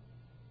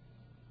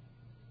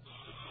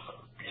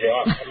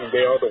 Yeah, I mean, they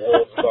are the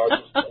world's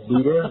largest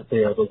polluter. They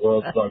are the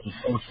world's largest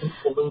ocean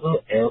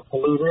polluter, air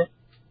polluter.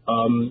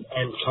 And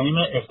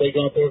China, if they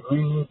got their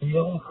Green New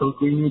Deal, her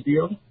Green New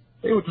Deal,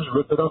 they would just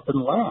rip it up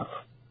and laugh.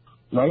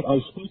 Right? I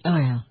spoke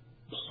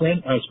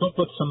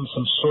with some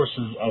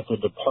sources at the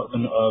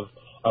Department of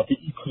the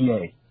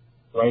EPA,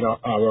 right,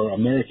 our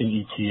American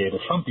EPA, the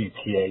Trump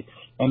EPA,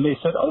 and they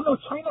said, oh, no,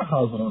 China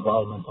has an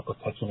environmental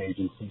protection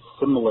agency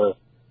similar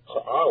to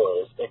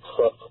ours,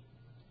 except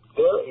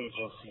their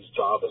agency's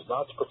job is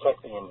not to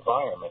protect the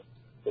environment.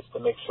 It's to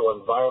make sure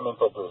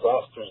environmental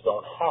disasters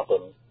don't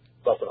happen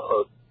that can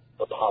hurt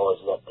the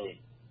powers that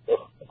be. If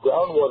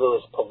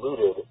groundwater is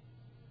polluted,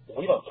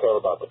 we don't care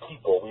about the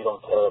people. We don't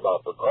care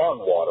about the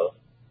groundwater.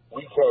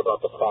 We care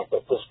about the fact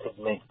that this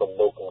could make the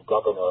local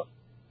governor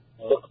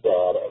look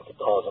bad and could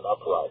cause an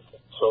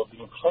uprising. So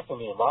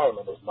protecting the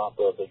environment is not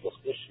their biggest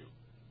issue.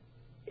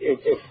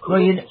 If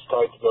Koreans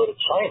tried to go to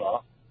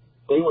China,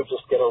 they would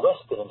just get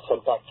arrested and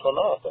sent back to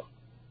America.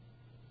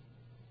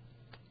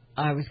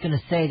 I was going to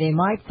say they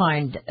might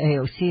find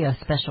AOC a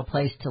special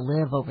place to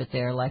live over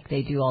there like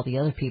they do all the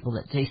other people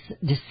that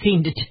just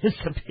seem to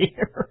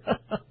disappear.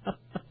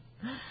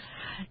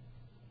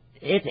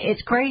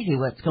 It's crazy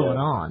what's going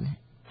on.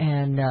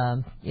 And,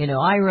 you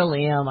know, I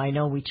really am. I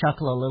know we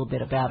chuckle a little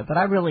bit about it, but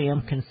I really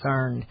am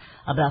concerned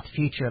about the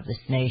future of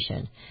this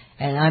nation.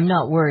 And I'm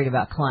not worried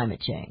about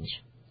climate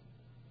change.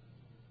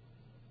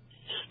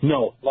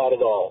 No, not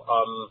at all.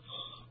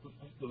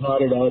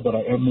 Not at all, but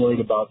I am worried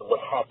about what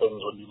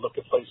happens when you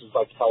look at places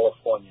like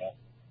California.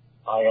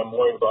 I am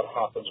worried about what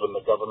happens when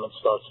the government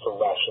starts to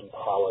ration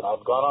power. And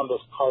I've gone on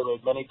this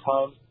tirade many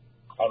times.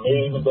 I may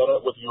have even done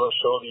it with your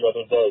show the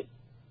other day.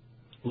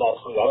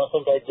 Last week, I don't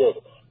think I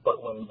did, but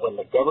when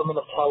the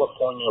government of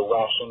California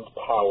rationed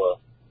power,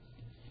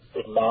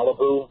 did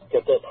Malibu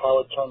get their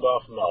power turned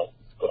off? No.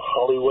 Did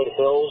Hollywood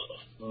Hills?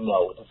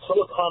 No. Did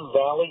Silicon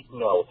Valley?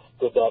 No.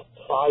 Did that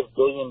 $5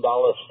 billion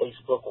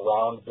Facebook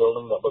round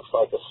building that looks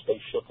like a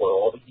spaceship where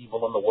all the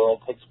evil in the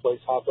world takes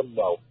place happen?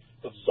 No.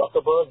 Did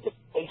Zuckerberg? Did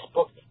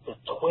Facebook? Did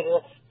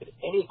Twitter? Did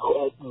any?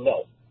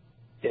 No.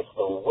 It's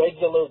the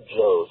regular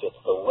Joes. It's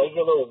the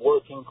regular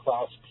working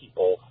class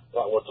people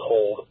that were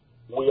told,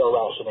 we are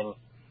rationing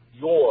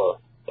your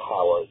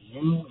power.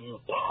 You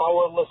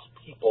powerless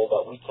people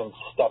that we can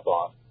step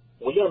on.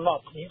 We are not.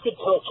 You could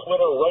tell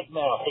Twitter right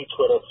now, hey,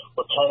 Twitter,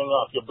 we're turning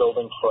off your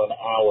building for an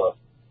hour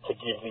to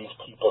give these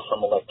people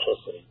some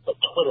electricity. But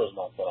Twitter's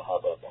not going to have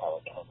their power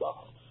turned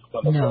off.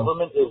 When the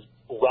government is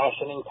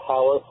rationing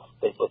power,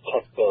 they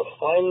protect their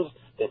friends,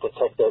 they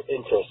protect their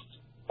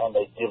interests, and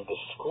they give the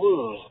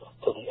screws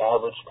to the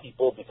average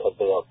people because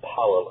they are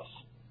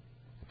powerless.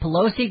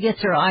 Pelosi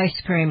gets her ice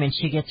cream and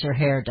she gets her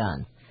hair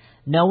done.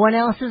 No one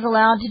else is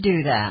allowed to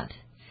do that.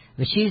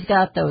 But she's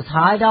got those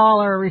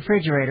high-dollar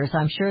refrigerators.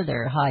 I'm sure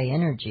they're high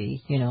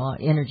energy, you know,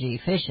 energy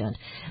efficient.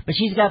 But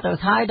she's got those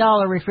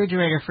high-dollar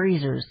refrigerator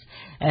freezers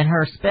and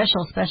her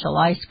special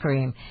ice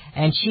cream.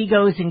 And she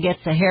goes and gets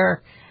her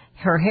hair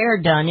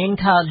done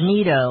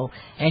incognito.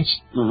 And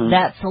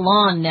that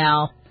salon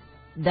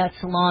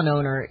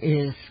owner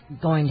is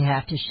going to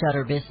have to shut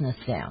her business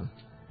down.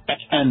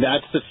 And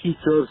that's the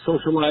future of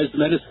socialized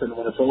medicine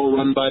when it's all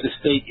run by the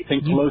state. You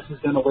think Pelosi's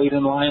going to wait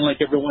in line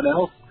like everyone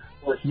else?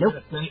 Or nope.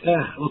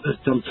 We'll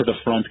just jump to the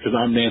front because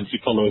I'm Nancy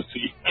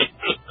Pelosi.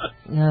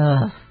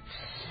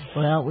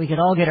 Well, we could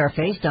all get our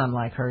face done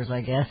like hers,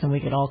 I guess, and we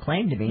could all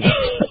claim to be.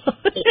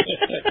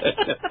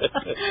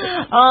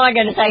 Oh, my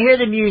goodness. I hear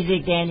the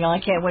music, Daniel. I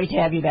can't wait to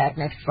have you back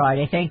next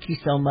Friday. Thank you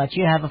so much.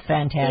 You have a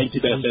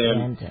fantastic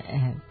weekend.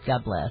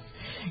 God bless.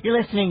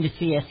 You're listening to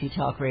CSC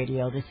Talk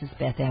Radio. This is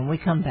Beth Ann. When we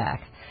come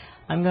back,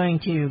 I'm going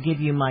to give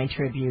you my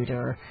tribute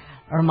or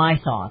my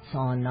thoughts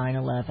on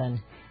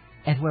 9/11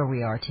 and where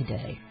we are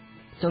today.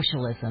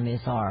 Socialism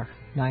is our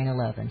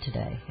 9/11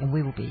 today, and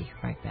we will be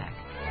right back.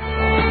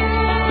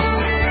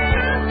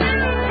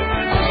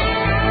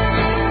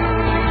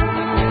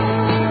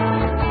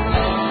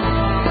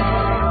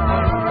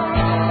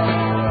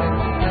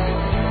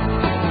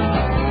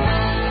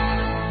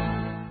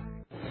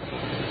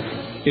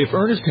 If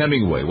Ernest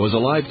Hemingway was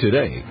alive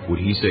today, would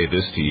he say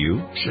this to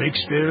you?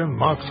 Shakespeare,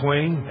 Mark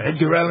Twain,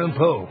 Edgar Allan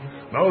Poe,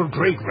 all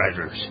great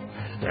writers.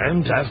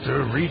 And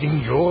after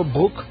reading your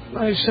book,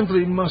 I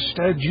simply must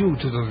add you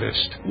to the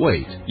list.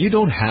 Wait, you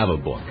don't have a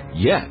book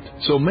yet.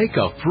 So make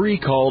a free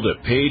call to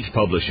Page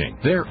Publishing.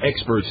 Their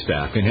expert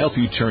staff can help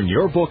you turn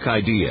your book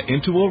idea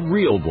into a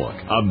real book,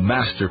 a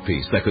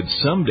masterpiece that could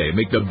someday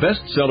make the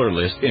bestseller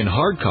list in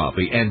hard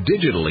copy and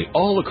digitally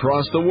all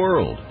across the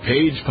world.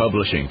 Page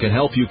Publishing can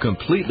help you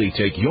completely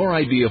take your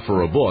idea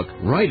for a book,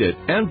 write it,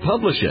 and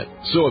publish it.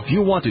 So if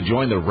you want to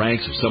join the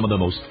ranks of some of the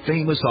most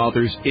famous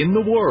authors in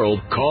the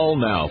world, call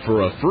now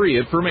for a free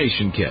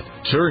information kit.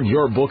 Turn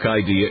your book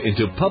idea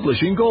into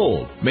publishing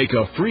gold. Make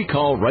a free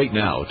call right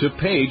now to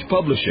Page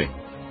Publishing.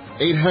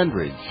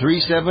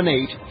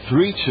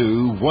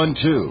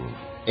 800-378-3212.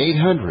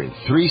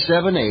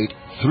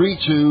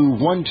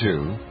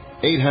 800-378-3212.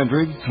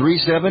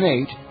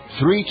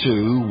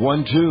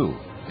 800-378-3212.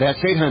 That's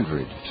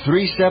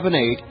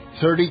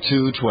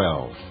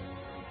 800-378-3212.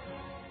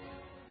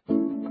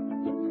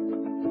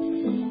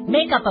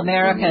 Makeup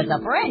America is a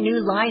brand new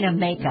line of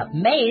makeup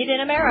made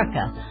in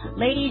America.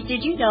 Ladies,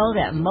 did you know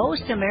that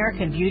most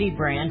American beauty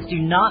brands do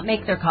not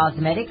make their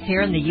cosmetics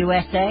here in the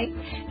USA?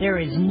 There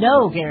is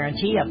no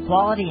guarantee of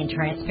quality and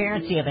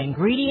transparency of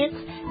ingredients,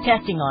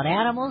 testing on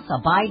animals,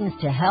 abidance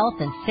to health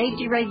and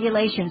safety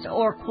regulations,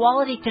 or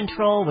quality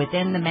control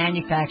within the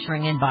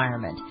manufacturing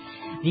environment.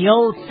 The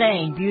old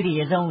saying, beauty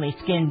is only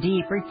skin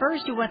deep,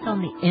 refers to what's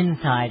on the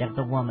inside of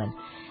the woman.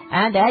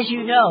 And as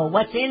you know,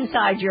 what's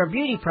inside your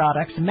beauty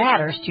products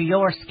matters to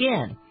your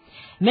skin.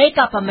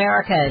 Makeup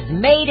America is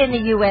made in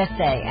the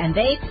USA, and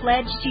they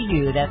pledge to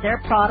you that their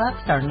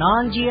products are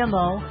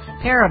non-GMO,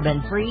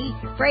 paraben-free,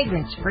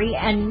 fragrance-free,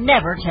 and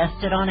never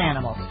tested on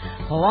animals.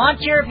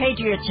 Flaunt your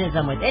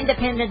patriotism with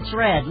Independence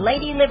Red,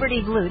 Lady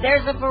Liberty Blue.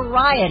 There's a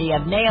variety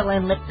of nail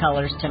and lip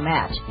colors to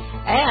match.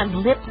 And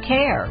lip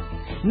care.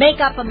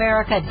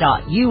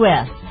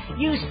 MakeupAmerica.us.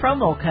 Use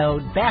promo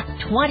code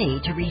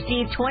BEST20 to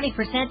receive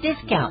 20%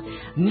 discount.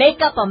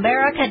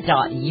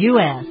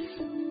 MakeupAmerica.us.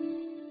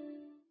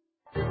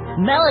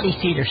 Melody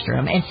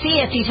Cedarstrom and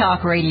CSC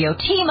Talk Radio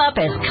team up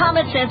as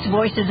Common Sense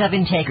Voices of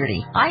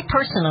Integrity. I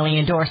personally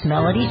endorse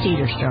Melody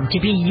Cedarstrom to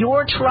be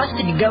your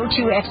trusted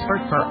go-to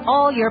expert for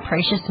all your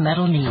precious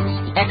metal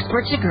needs.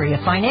 Experts agree a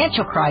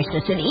financial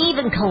crisis and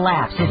even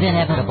collapse is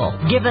inevitable.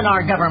 Given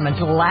our government's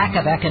lack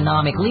of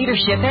economic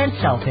leadership and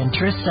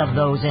self-interest of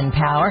those in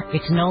power,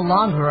 it's no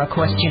longer a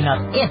question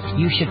of if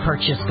you should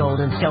purchase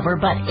gold and silver,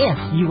 but if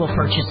you will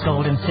purchase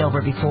gold and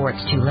silver before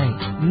it's too late.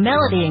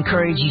 Melody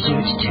encourages you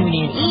to tune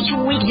in each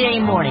weekday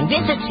morning.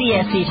 Visit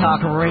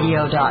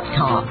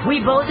csctalkradio.com.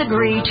 We both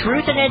agree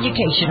truth and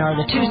education are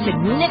the two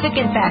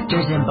significant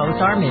factors in both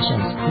our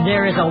missions.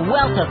 There is a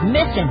wealth of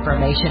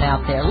misinformation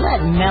out there.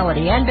 Let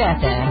Melody and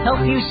Beth Ann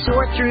help you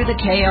sort through the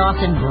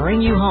chaos and bring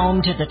you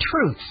home to the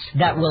truths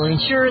that will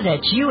ensure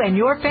that you and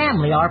your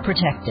family are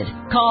protected.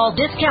 Call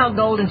Discount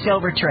Gold and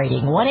Silver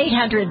Trading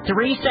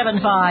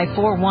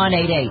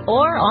 1-800-375-4188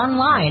 or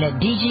online at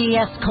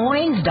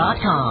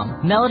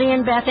dgscoins.com. Melody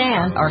and Beth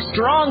Ann are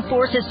strong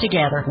forces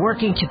together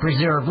working to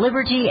preserve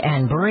liberty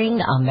and bring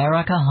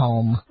America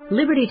home.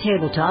 Liberty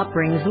Tabletop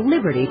brings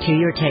liberty to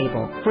your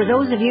table. For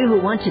those of you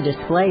who want to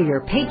display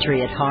your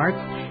patriot hearts,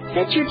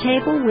 set your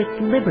table with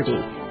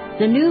Liberty,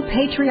 the new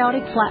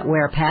patriotic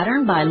flatware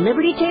pattern by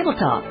Liberty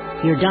Tabletop.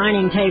 Your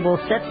dining table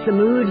sets the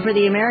mood for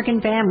the American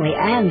family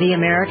and the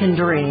American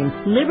dream.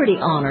 Liberty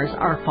honors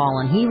our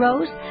fallen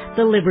heroes,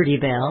 the Liberty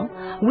Bell,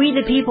 We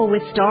the People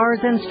with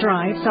Stars and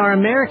Stripes, our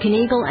American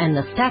Eagle, and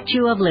the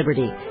Statue of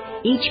Liberty.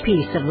 Each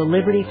piece of the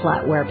Liberty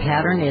flatware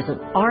pattern is an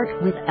art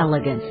with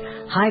elegance,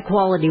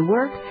 high-quality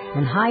work,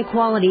 and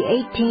high-quality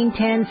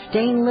 1810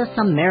 stainless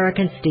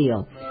American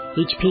steel.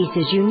 Each piece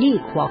is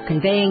unique while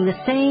conveying the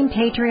same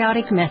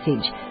patriotic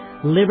message,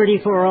 liberty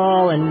for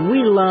all, and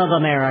we love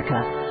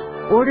America.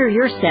 Order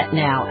your set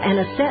now and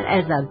a set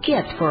as a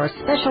gift for a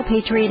special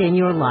patriot in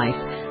your life.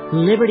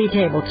 Liberty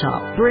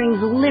Tabletop brings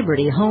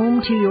liberty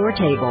home to your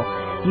table.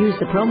 Use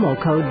the promo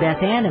code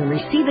BethAnn and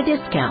receive a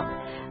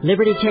discount.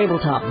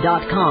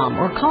 LibertyTabletop.com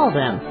or call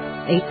them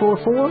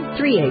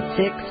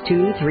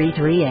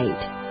 844-386-2338.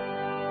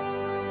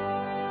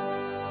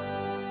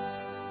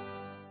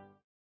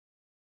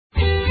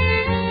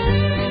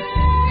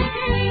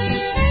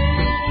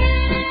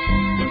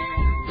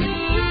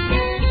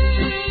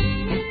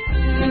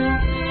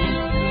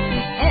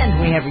 And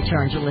we have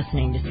returned to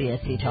listening to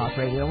CSC Talk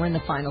Radio. We're in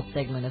the final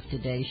segment of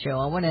today's show.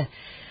 I want to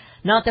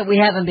Not that we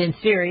haven't been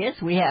serious,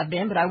 we have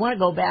been, but I want to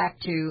go back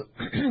to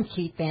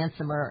Keith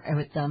Bansimer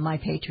with My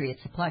Patriot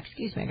Supply.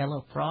 Excuse me, I got a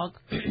little frog.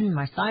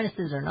 My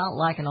sinuses are not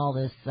liking all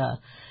this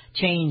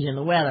change in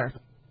the weather.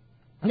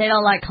 They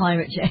don't like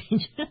climate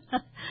change.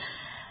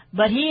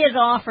 But he is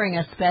offering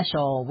a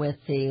special with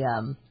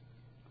the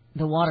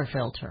water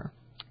filter.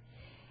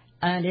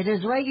 And it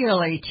is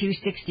regularly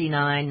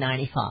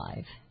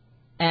 $269.95.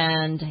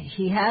 And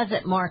he has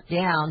it marked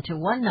down to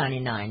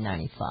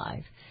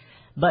 $199.95.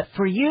 But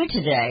for you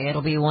today,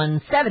 it'll be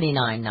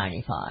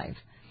 $179.95.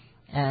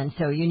 And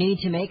so you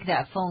need to make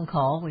that phone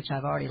call, which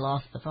I've already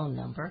lost the phone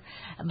number.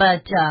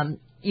 But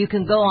you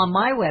can go on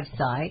my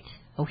website.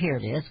 Oh, here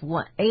it is,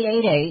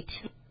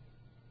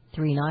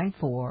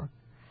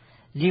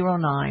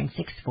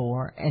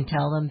 888-394-0964, and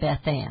tell them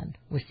Beth Ann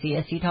with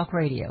CSE Talk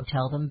Radio.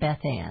 Tell them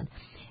Beth Ann.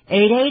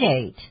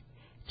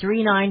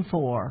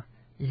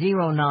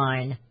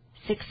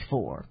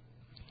 888-394-0964.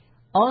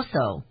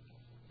 Also,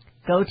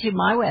 go to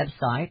my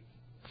website,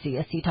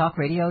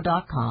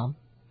 csctalkradio.com,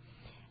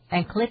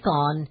 and click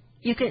on,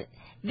 you can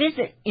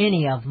visit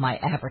any of my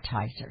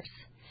advertisers.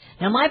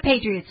 Now, My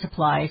Patriot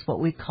Supply is what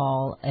we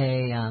call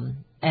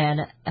an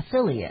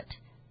affiliate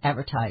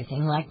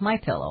advertising, like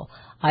MyPillow.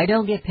 I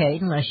don't get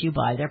paid unless you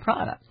buy their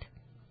product.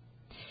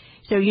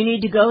 So you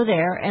need to go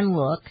there and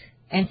look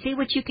and see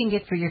what you can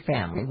get for your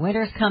family.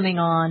 Winter's coming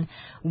on.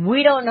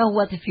 We don't know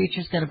what the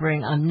future's going to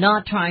bring. I'm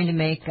not trying to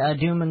make a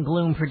doom and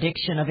gloom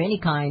prediction of any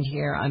kind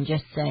here. I'm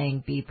just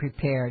saying be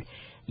prepared.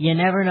 You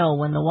never know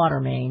when the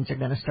water mains are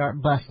going to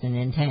start busting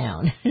in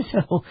town.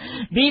 So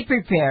be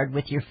prepared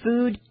with your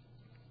food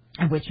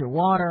and with your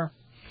water.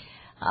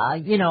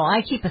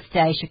 I keep a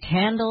stash of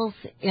candles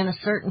in a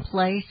certain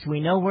place. We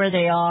know where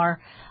they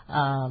are.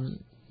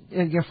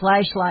 Your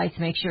flashlights,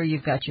 make sure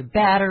you've got your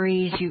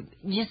batteries. He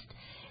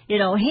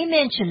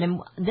mentioned,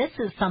 and this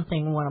is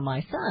something one of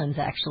my sons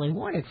actually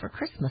wanted for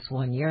Christmas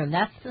one year, and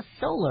that's the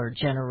solar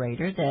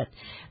generator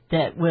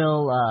that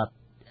will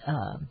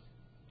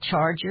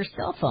charge your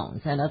cell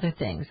phones and other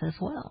things as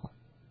well.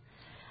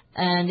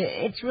 And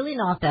it's really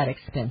not that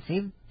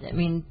expensive. I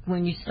mean,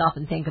 when you stop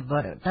and think of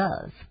what it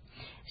does.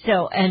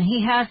 So, and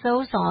he has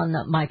those on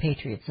My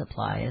Patriot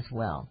Supply as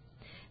well.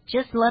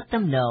 Just let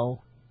them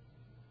know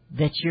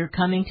that you're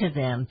coming to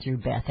them through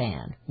Beth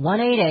Ann.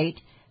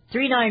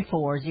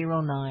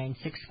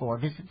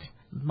 1-888-394-0964. Visit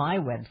my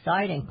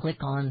website and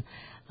click on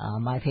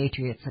My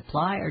Patriot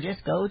Supply, or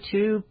just go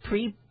to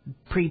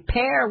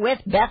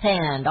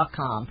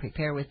preparewithbethann.com.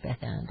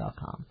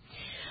 Preparewithbethann.com.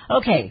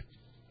 Okay,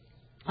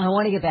 I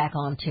want to get back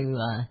on to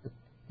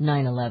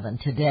 9/11.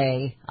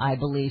 Today, I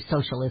believe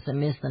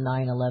socialism is the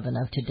 9/11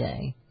 of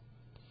today.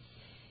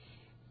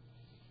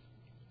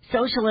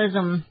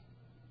 Socialism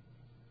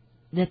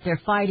that they're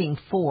fighting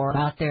for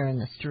out there in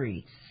the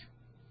streets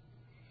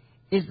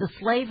is the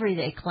slavery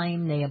they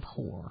claim they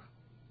abhor.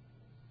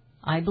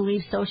 I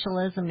believe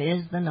socialism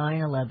is the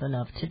 9/11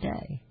 of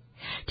today.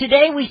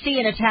 Today we see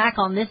an attack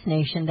on this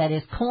nation that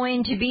is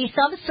coined to be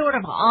some sort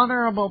of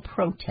honorable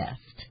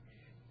protest.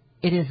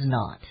 It is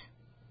not.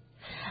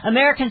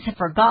 Americans have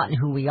forgotten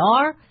who we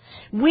are.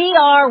 We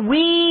are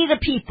we the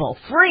people,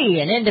 free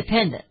and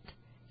independent,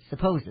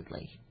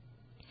 supposedly.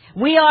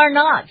 We are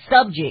not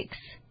subjects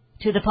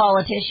to the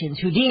politicians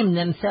who deem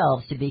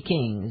themselves to be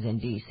kings in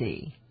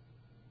D.C.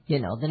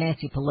 The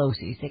Nancy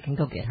Pelosi's that can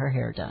go get her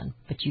hair done,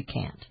 but you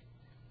can't.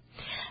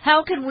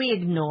 How could we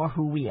ignore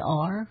who we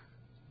are?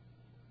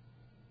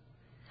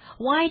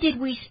 Why did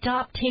we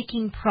stop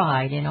taking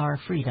pride in our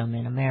freedom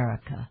in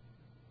America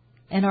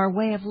and our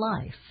way of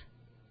life?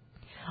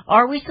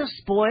 Are we so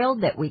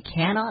spoiled that we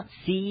cannot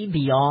see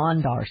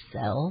beyond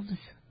ourselves?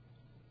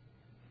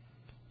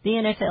 The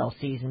NFL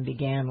season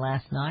began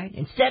last night.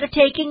 Instead of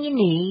taking a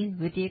knee,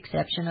 with the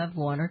exception of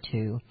one or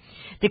two,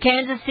 the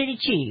Kansas City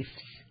Chiefs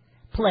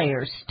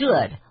players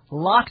stood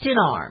locked in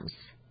arms.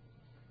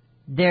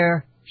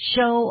 Their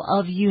show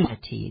of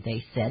unity,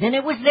 they said, and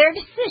it was their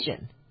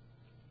decision.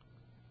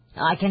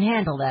 I can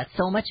handle that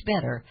so much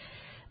better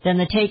than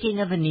the taking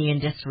of a knee in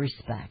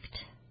disrespect.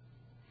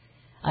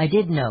 I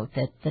did note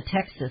that the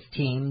Texas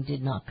team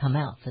did not come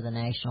out for the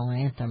national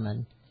anthem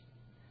and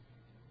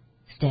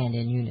stand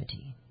in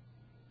unity.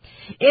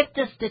 If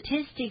the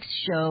statistics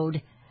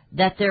showed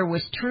that there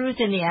was truth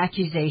in the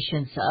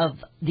accusations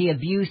of the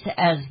abuse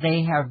as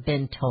they have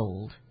been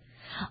told,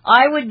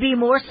 I would be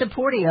more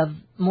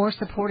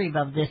supportive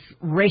of this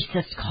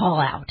racist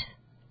call-out.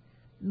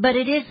 But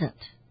it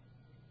isn't.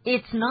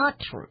 It's not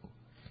true.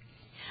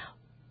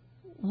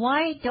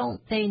 Why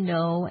don't they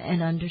know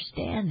and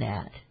understand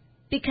that?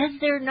 Because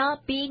they're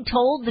not being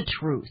told the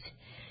truth.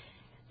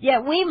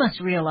 Yet we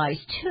must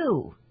realize,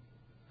 too,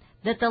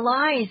 that the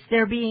lies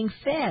they're being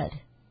fed,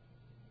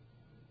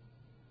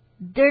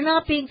 they're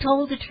not being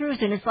told the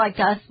truth. And it's like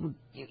us,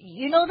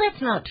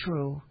 that's not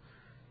true.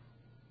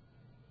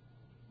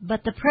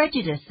 But the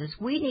prejudices,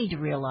 we need to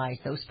realize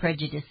those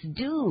prejudices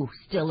do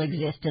still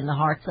exist in the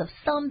hearts of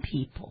some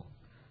people,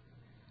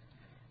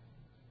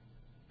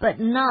 but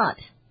not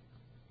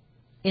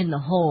in the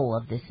whole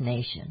of this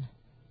nation.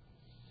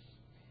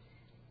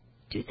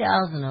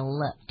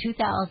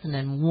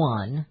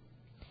 2001,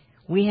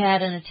 we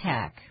had an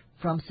attack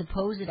from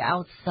supposed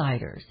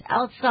outsiders.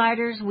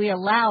 Outsiders we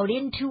allowed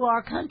into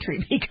our country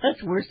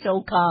because we're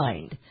so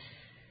kind.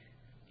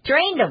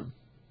 Trained them.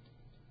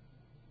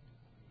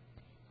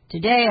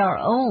 Today our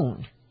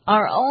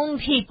our own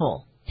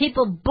people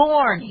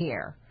born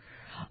here,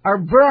 are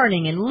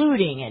burning and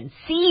looting and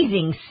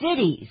seizing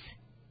cities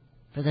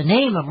for the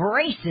name of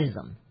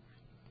racism,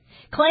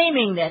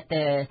 claiming that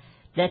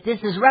this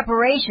is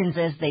reparations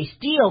as they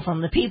steal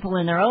from the people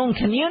in their own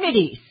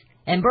communities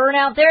and burn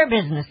out their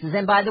businesses.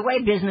 And by the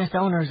way, business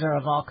owners are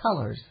of all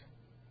colors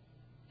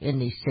in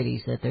these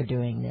cities that they're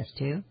doing this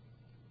to.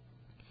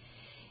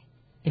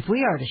 If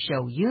we are to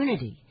show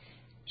unity,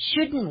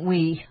 shouldn't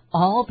we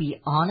all be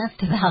honest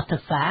about the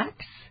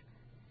facts?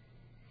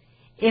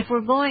 If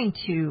we're going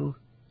to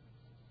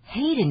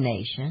hate a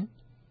nation,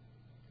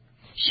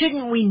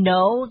 shouldn't we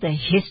know the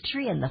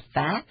history and the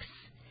facts?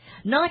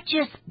 Not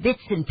just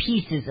bits and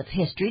pieces of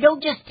history.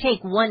 Don't just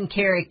take one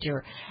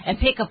character and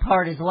pick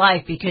apart his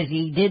life because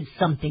he did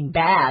something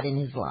bad in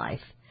his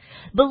life.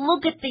 But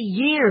look at the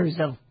years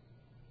of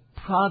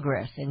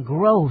progress and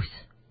growth.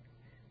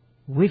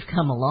 We've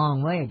come a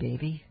long way,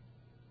 baby.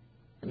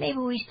 Maybe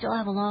we still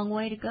have a long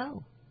way to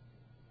go.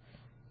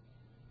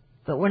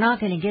 But we're not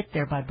going to get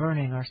there by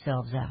burning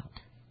ourselves out.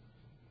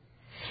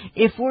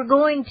 If we're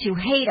going to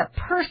hate a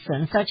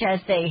person such as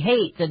they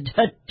hate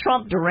the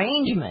Trump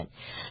derangement,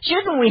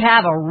 shouldn't we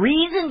have a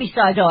reason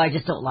besides, I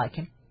just don't like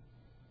him.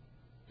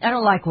 I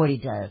don't like what he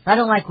does. I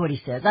don't like what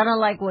he says. I don't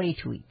like what he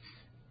tweets.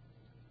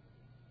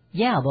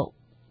 Yeah, but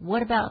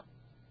what about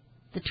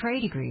the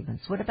trade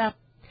agreements? What about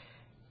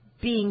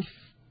being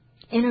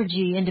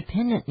energy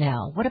independent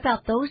now? What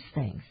about those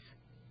things?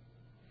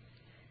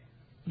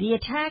 The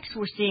attacks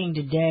we're seeing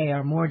today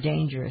are more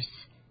dangerous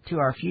to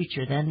our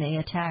future than the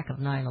attack of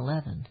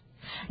 9/11.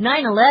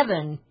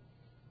 9/11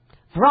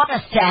 brought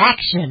us to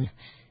action.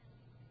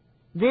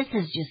 This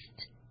is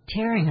just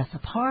tearing us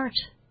apart.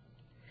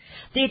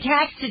 The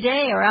attacks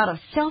today are out of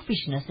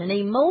selfishness and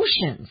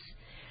emotions.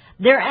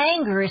 Their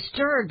anger is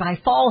stirred by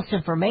false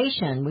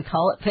information, we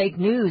call it fake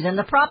news, and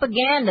the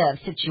propaganda of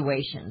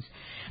situations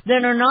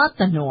that are not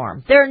the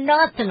norm. They're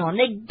not the norm.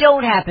 They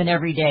don't happen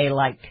every day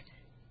like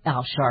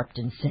Al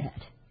Sharpton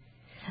said.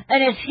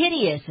 And as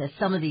hideous as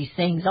some of these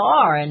things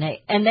are, and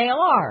they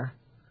are,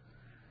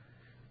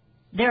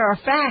 there are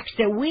facts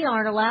that we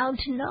aren't allowed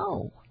to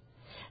know.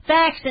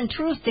 Facts and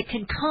truth that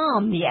can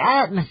calm the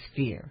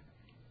atmosphere.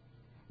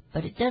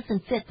 But it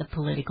doesn't fit the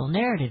political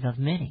narrative of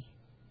many.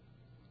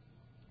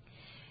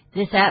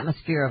 This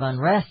atmosphere of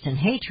unrest and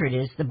hatred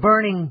is the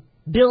burning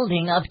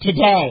building of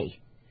today.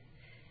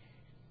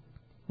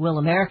 Will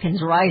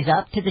Americans rise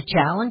up to the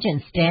challenge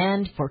and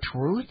stand for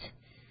truth?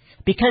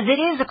 Because it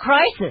is a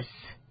crisis.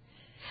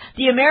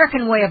 The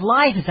American way of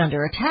life is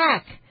under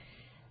attack,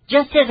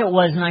 just as it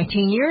was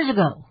 19 years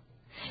ago.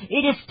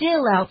 It is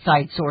still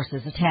outside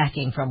sources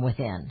attacking from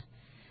within.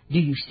 Do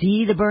you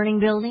see the burning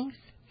buildings?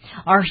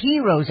 Our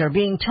heroes are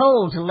being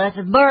told to let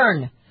it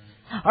burn.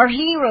 Our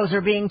heroes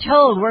are being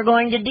told we're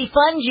going to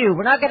defund you.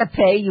 We're not going to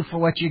pay you for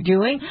what you're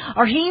doing.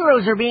 Our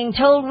heroes are being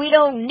told we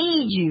don't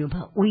need you,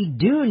 but we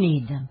do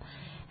need them.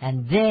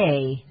 And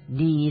they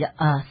need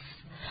us.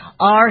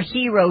 Our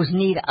heroes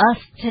need us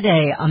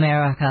today,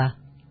 America.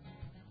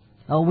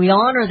 Oh, we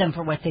honor them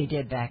for what they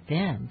did back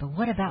then, but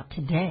what about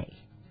today?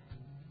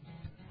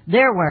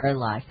 Their way of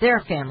life,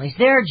 their families,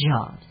 their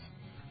jobs.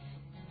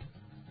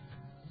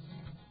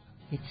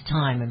 It's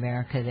time,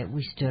 America, that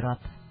we stood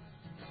up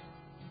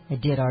and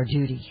did our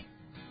duty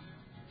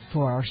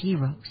for our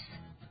heroes,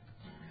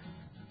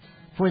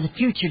 for the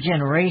future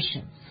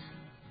generations.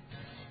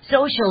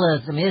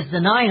 Socialism is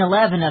the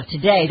 9/11 of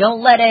today.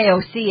 Don't let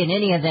AOC and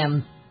any of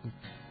them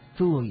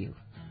fool you.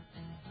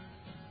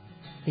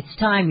 It's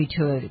time you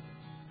took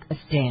a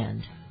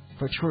stand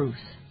for truth,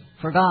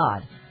 for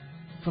God,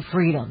 for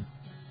freedom,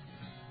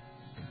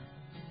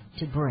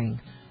 to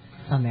bring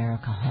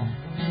America home.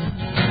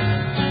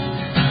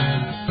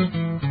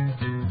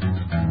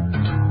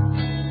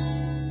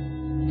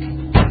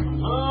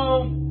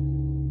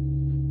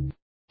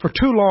 For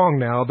too long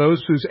now,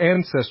 those whose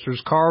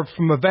ancestors carved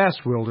from a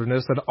vast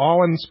wilderness an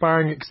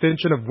awe-inspiring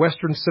extension of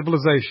Western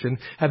civilization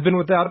have been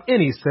without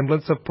any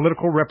semblance of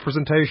political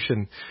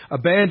representation.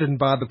 Abandoned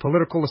by the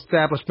political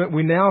establishment,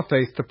 we now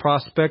face the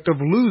prospect of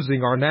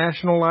losing our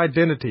national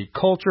identity,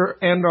 culture,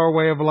 and our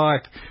way of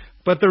life.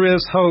 But there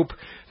is hope.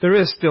 There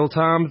is still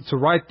time to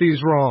right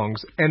these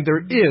wrongs, and there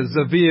is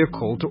a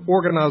vehicle to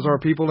organize our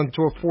people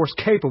into a force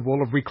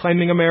capable of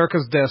reclaiming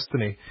America's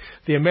destiny.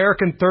 The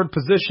American Third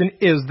Position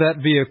is that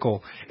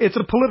vehicle. It's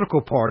a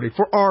political party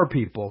for our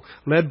people,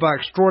 led by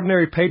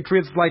extraordinary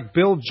patriots like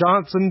Bill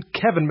Johnson,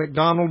 Kevin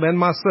McDonald, and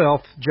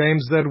myself,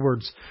 James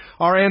Edwards.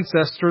 Our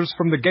ancestors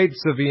from the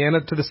gates of Vienna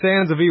to the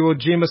sands of Iwo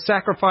Jima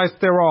sacrificed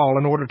their all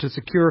in order to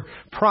secure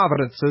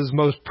Providence's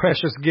most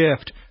precious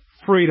gift,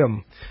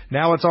 freedom.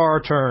 Now it's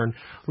our turn.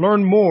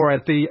 Learn more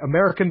at the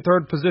American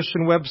Third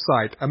Position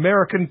website,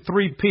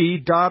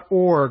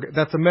 American3P.org.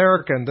 That's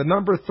American, the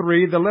number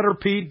 3, the letter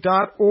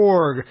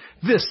P.org.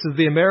 This is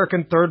the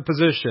American Third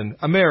Position,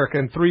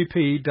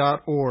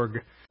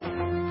 American3P.org.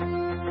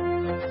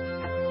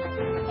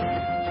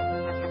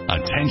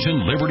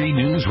 Attention Liberty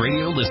News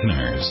Radio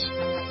listeners.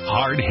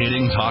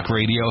 Hard-hitting talk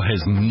radio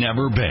has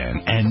never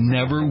been and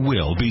never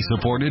will be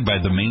supported by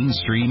the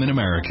mainstream in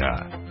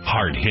America.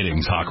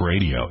 Hard-hitting talk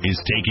radio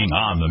is taking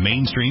on the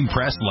mainstream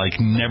press like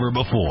never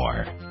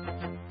before.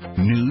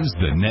 News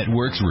the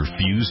networks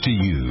refuse to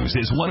use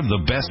is one of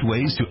the best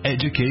ways to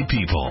educate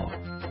people.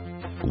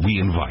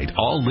 We invite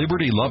all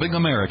liberty-loving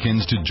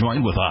Americans to join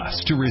with us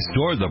to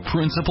restore the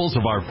principles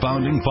of our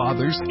founding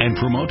fathers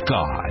and promote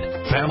God,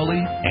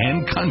 family,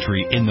 and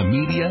country in the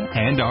media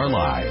and our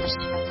lives.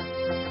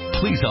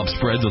 Please help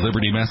spread the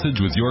Liberty message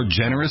with your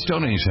generous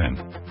donation.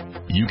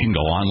 You can go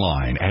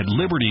online at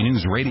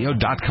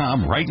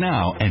libertynewsradio.com right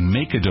now and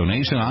make a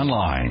donation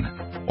online.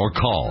 Or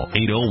call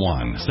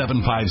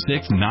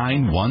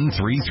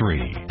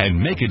 801-756-9133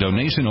 and make a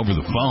donation over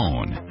the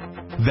phone.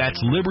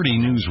 That's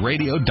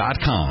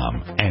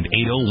libertynewsradio.com and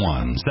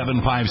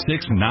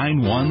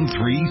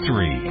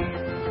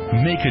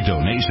 801-756-9133. Make a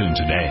donation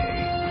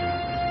today.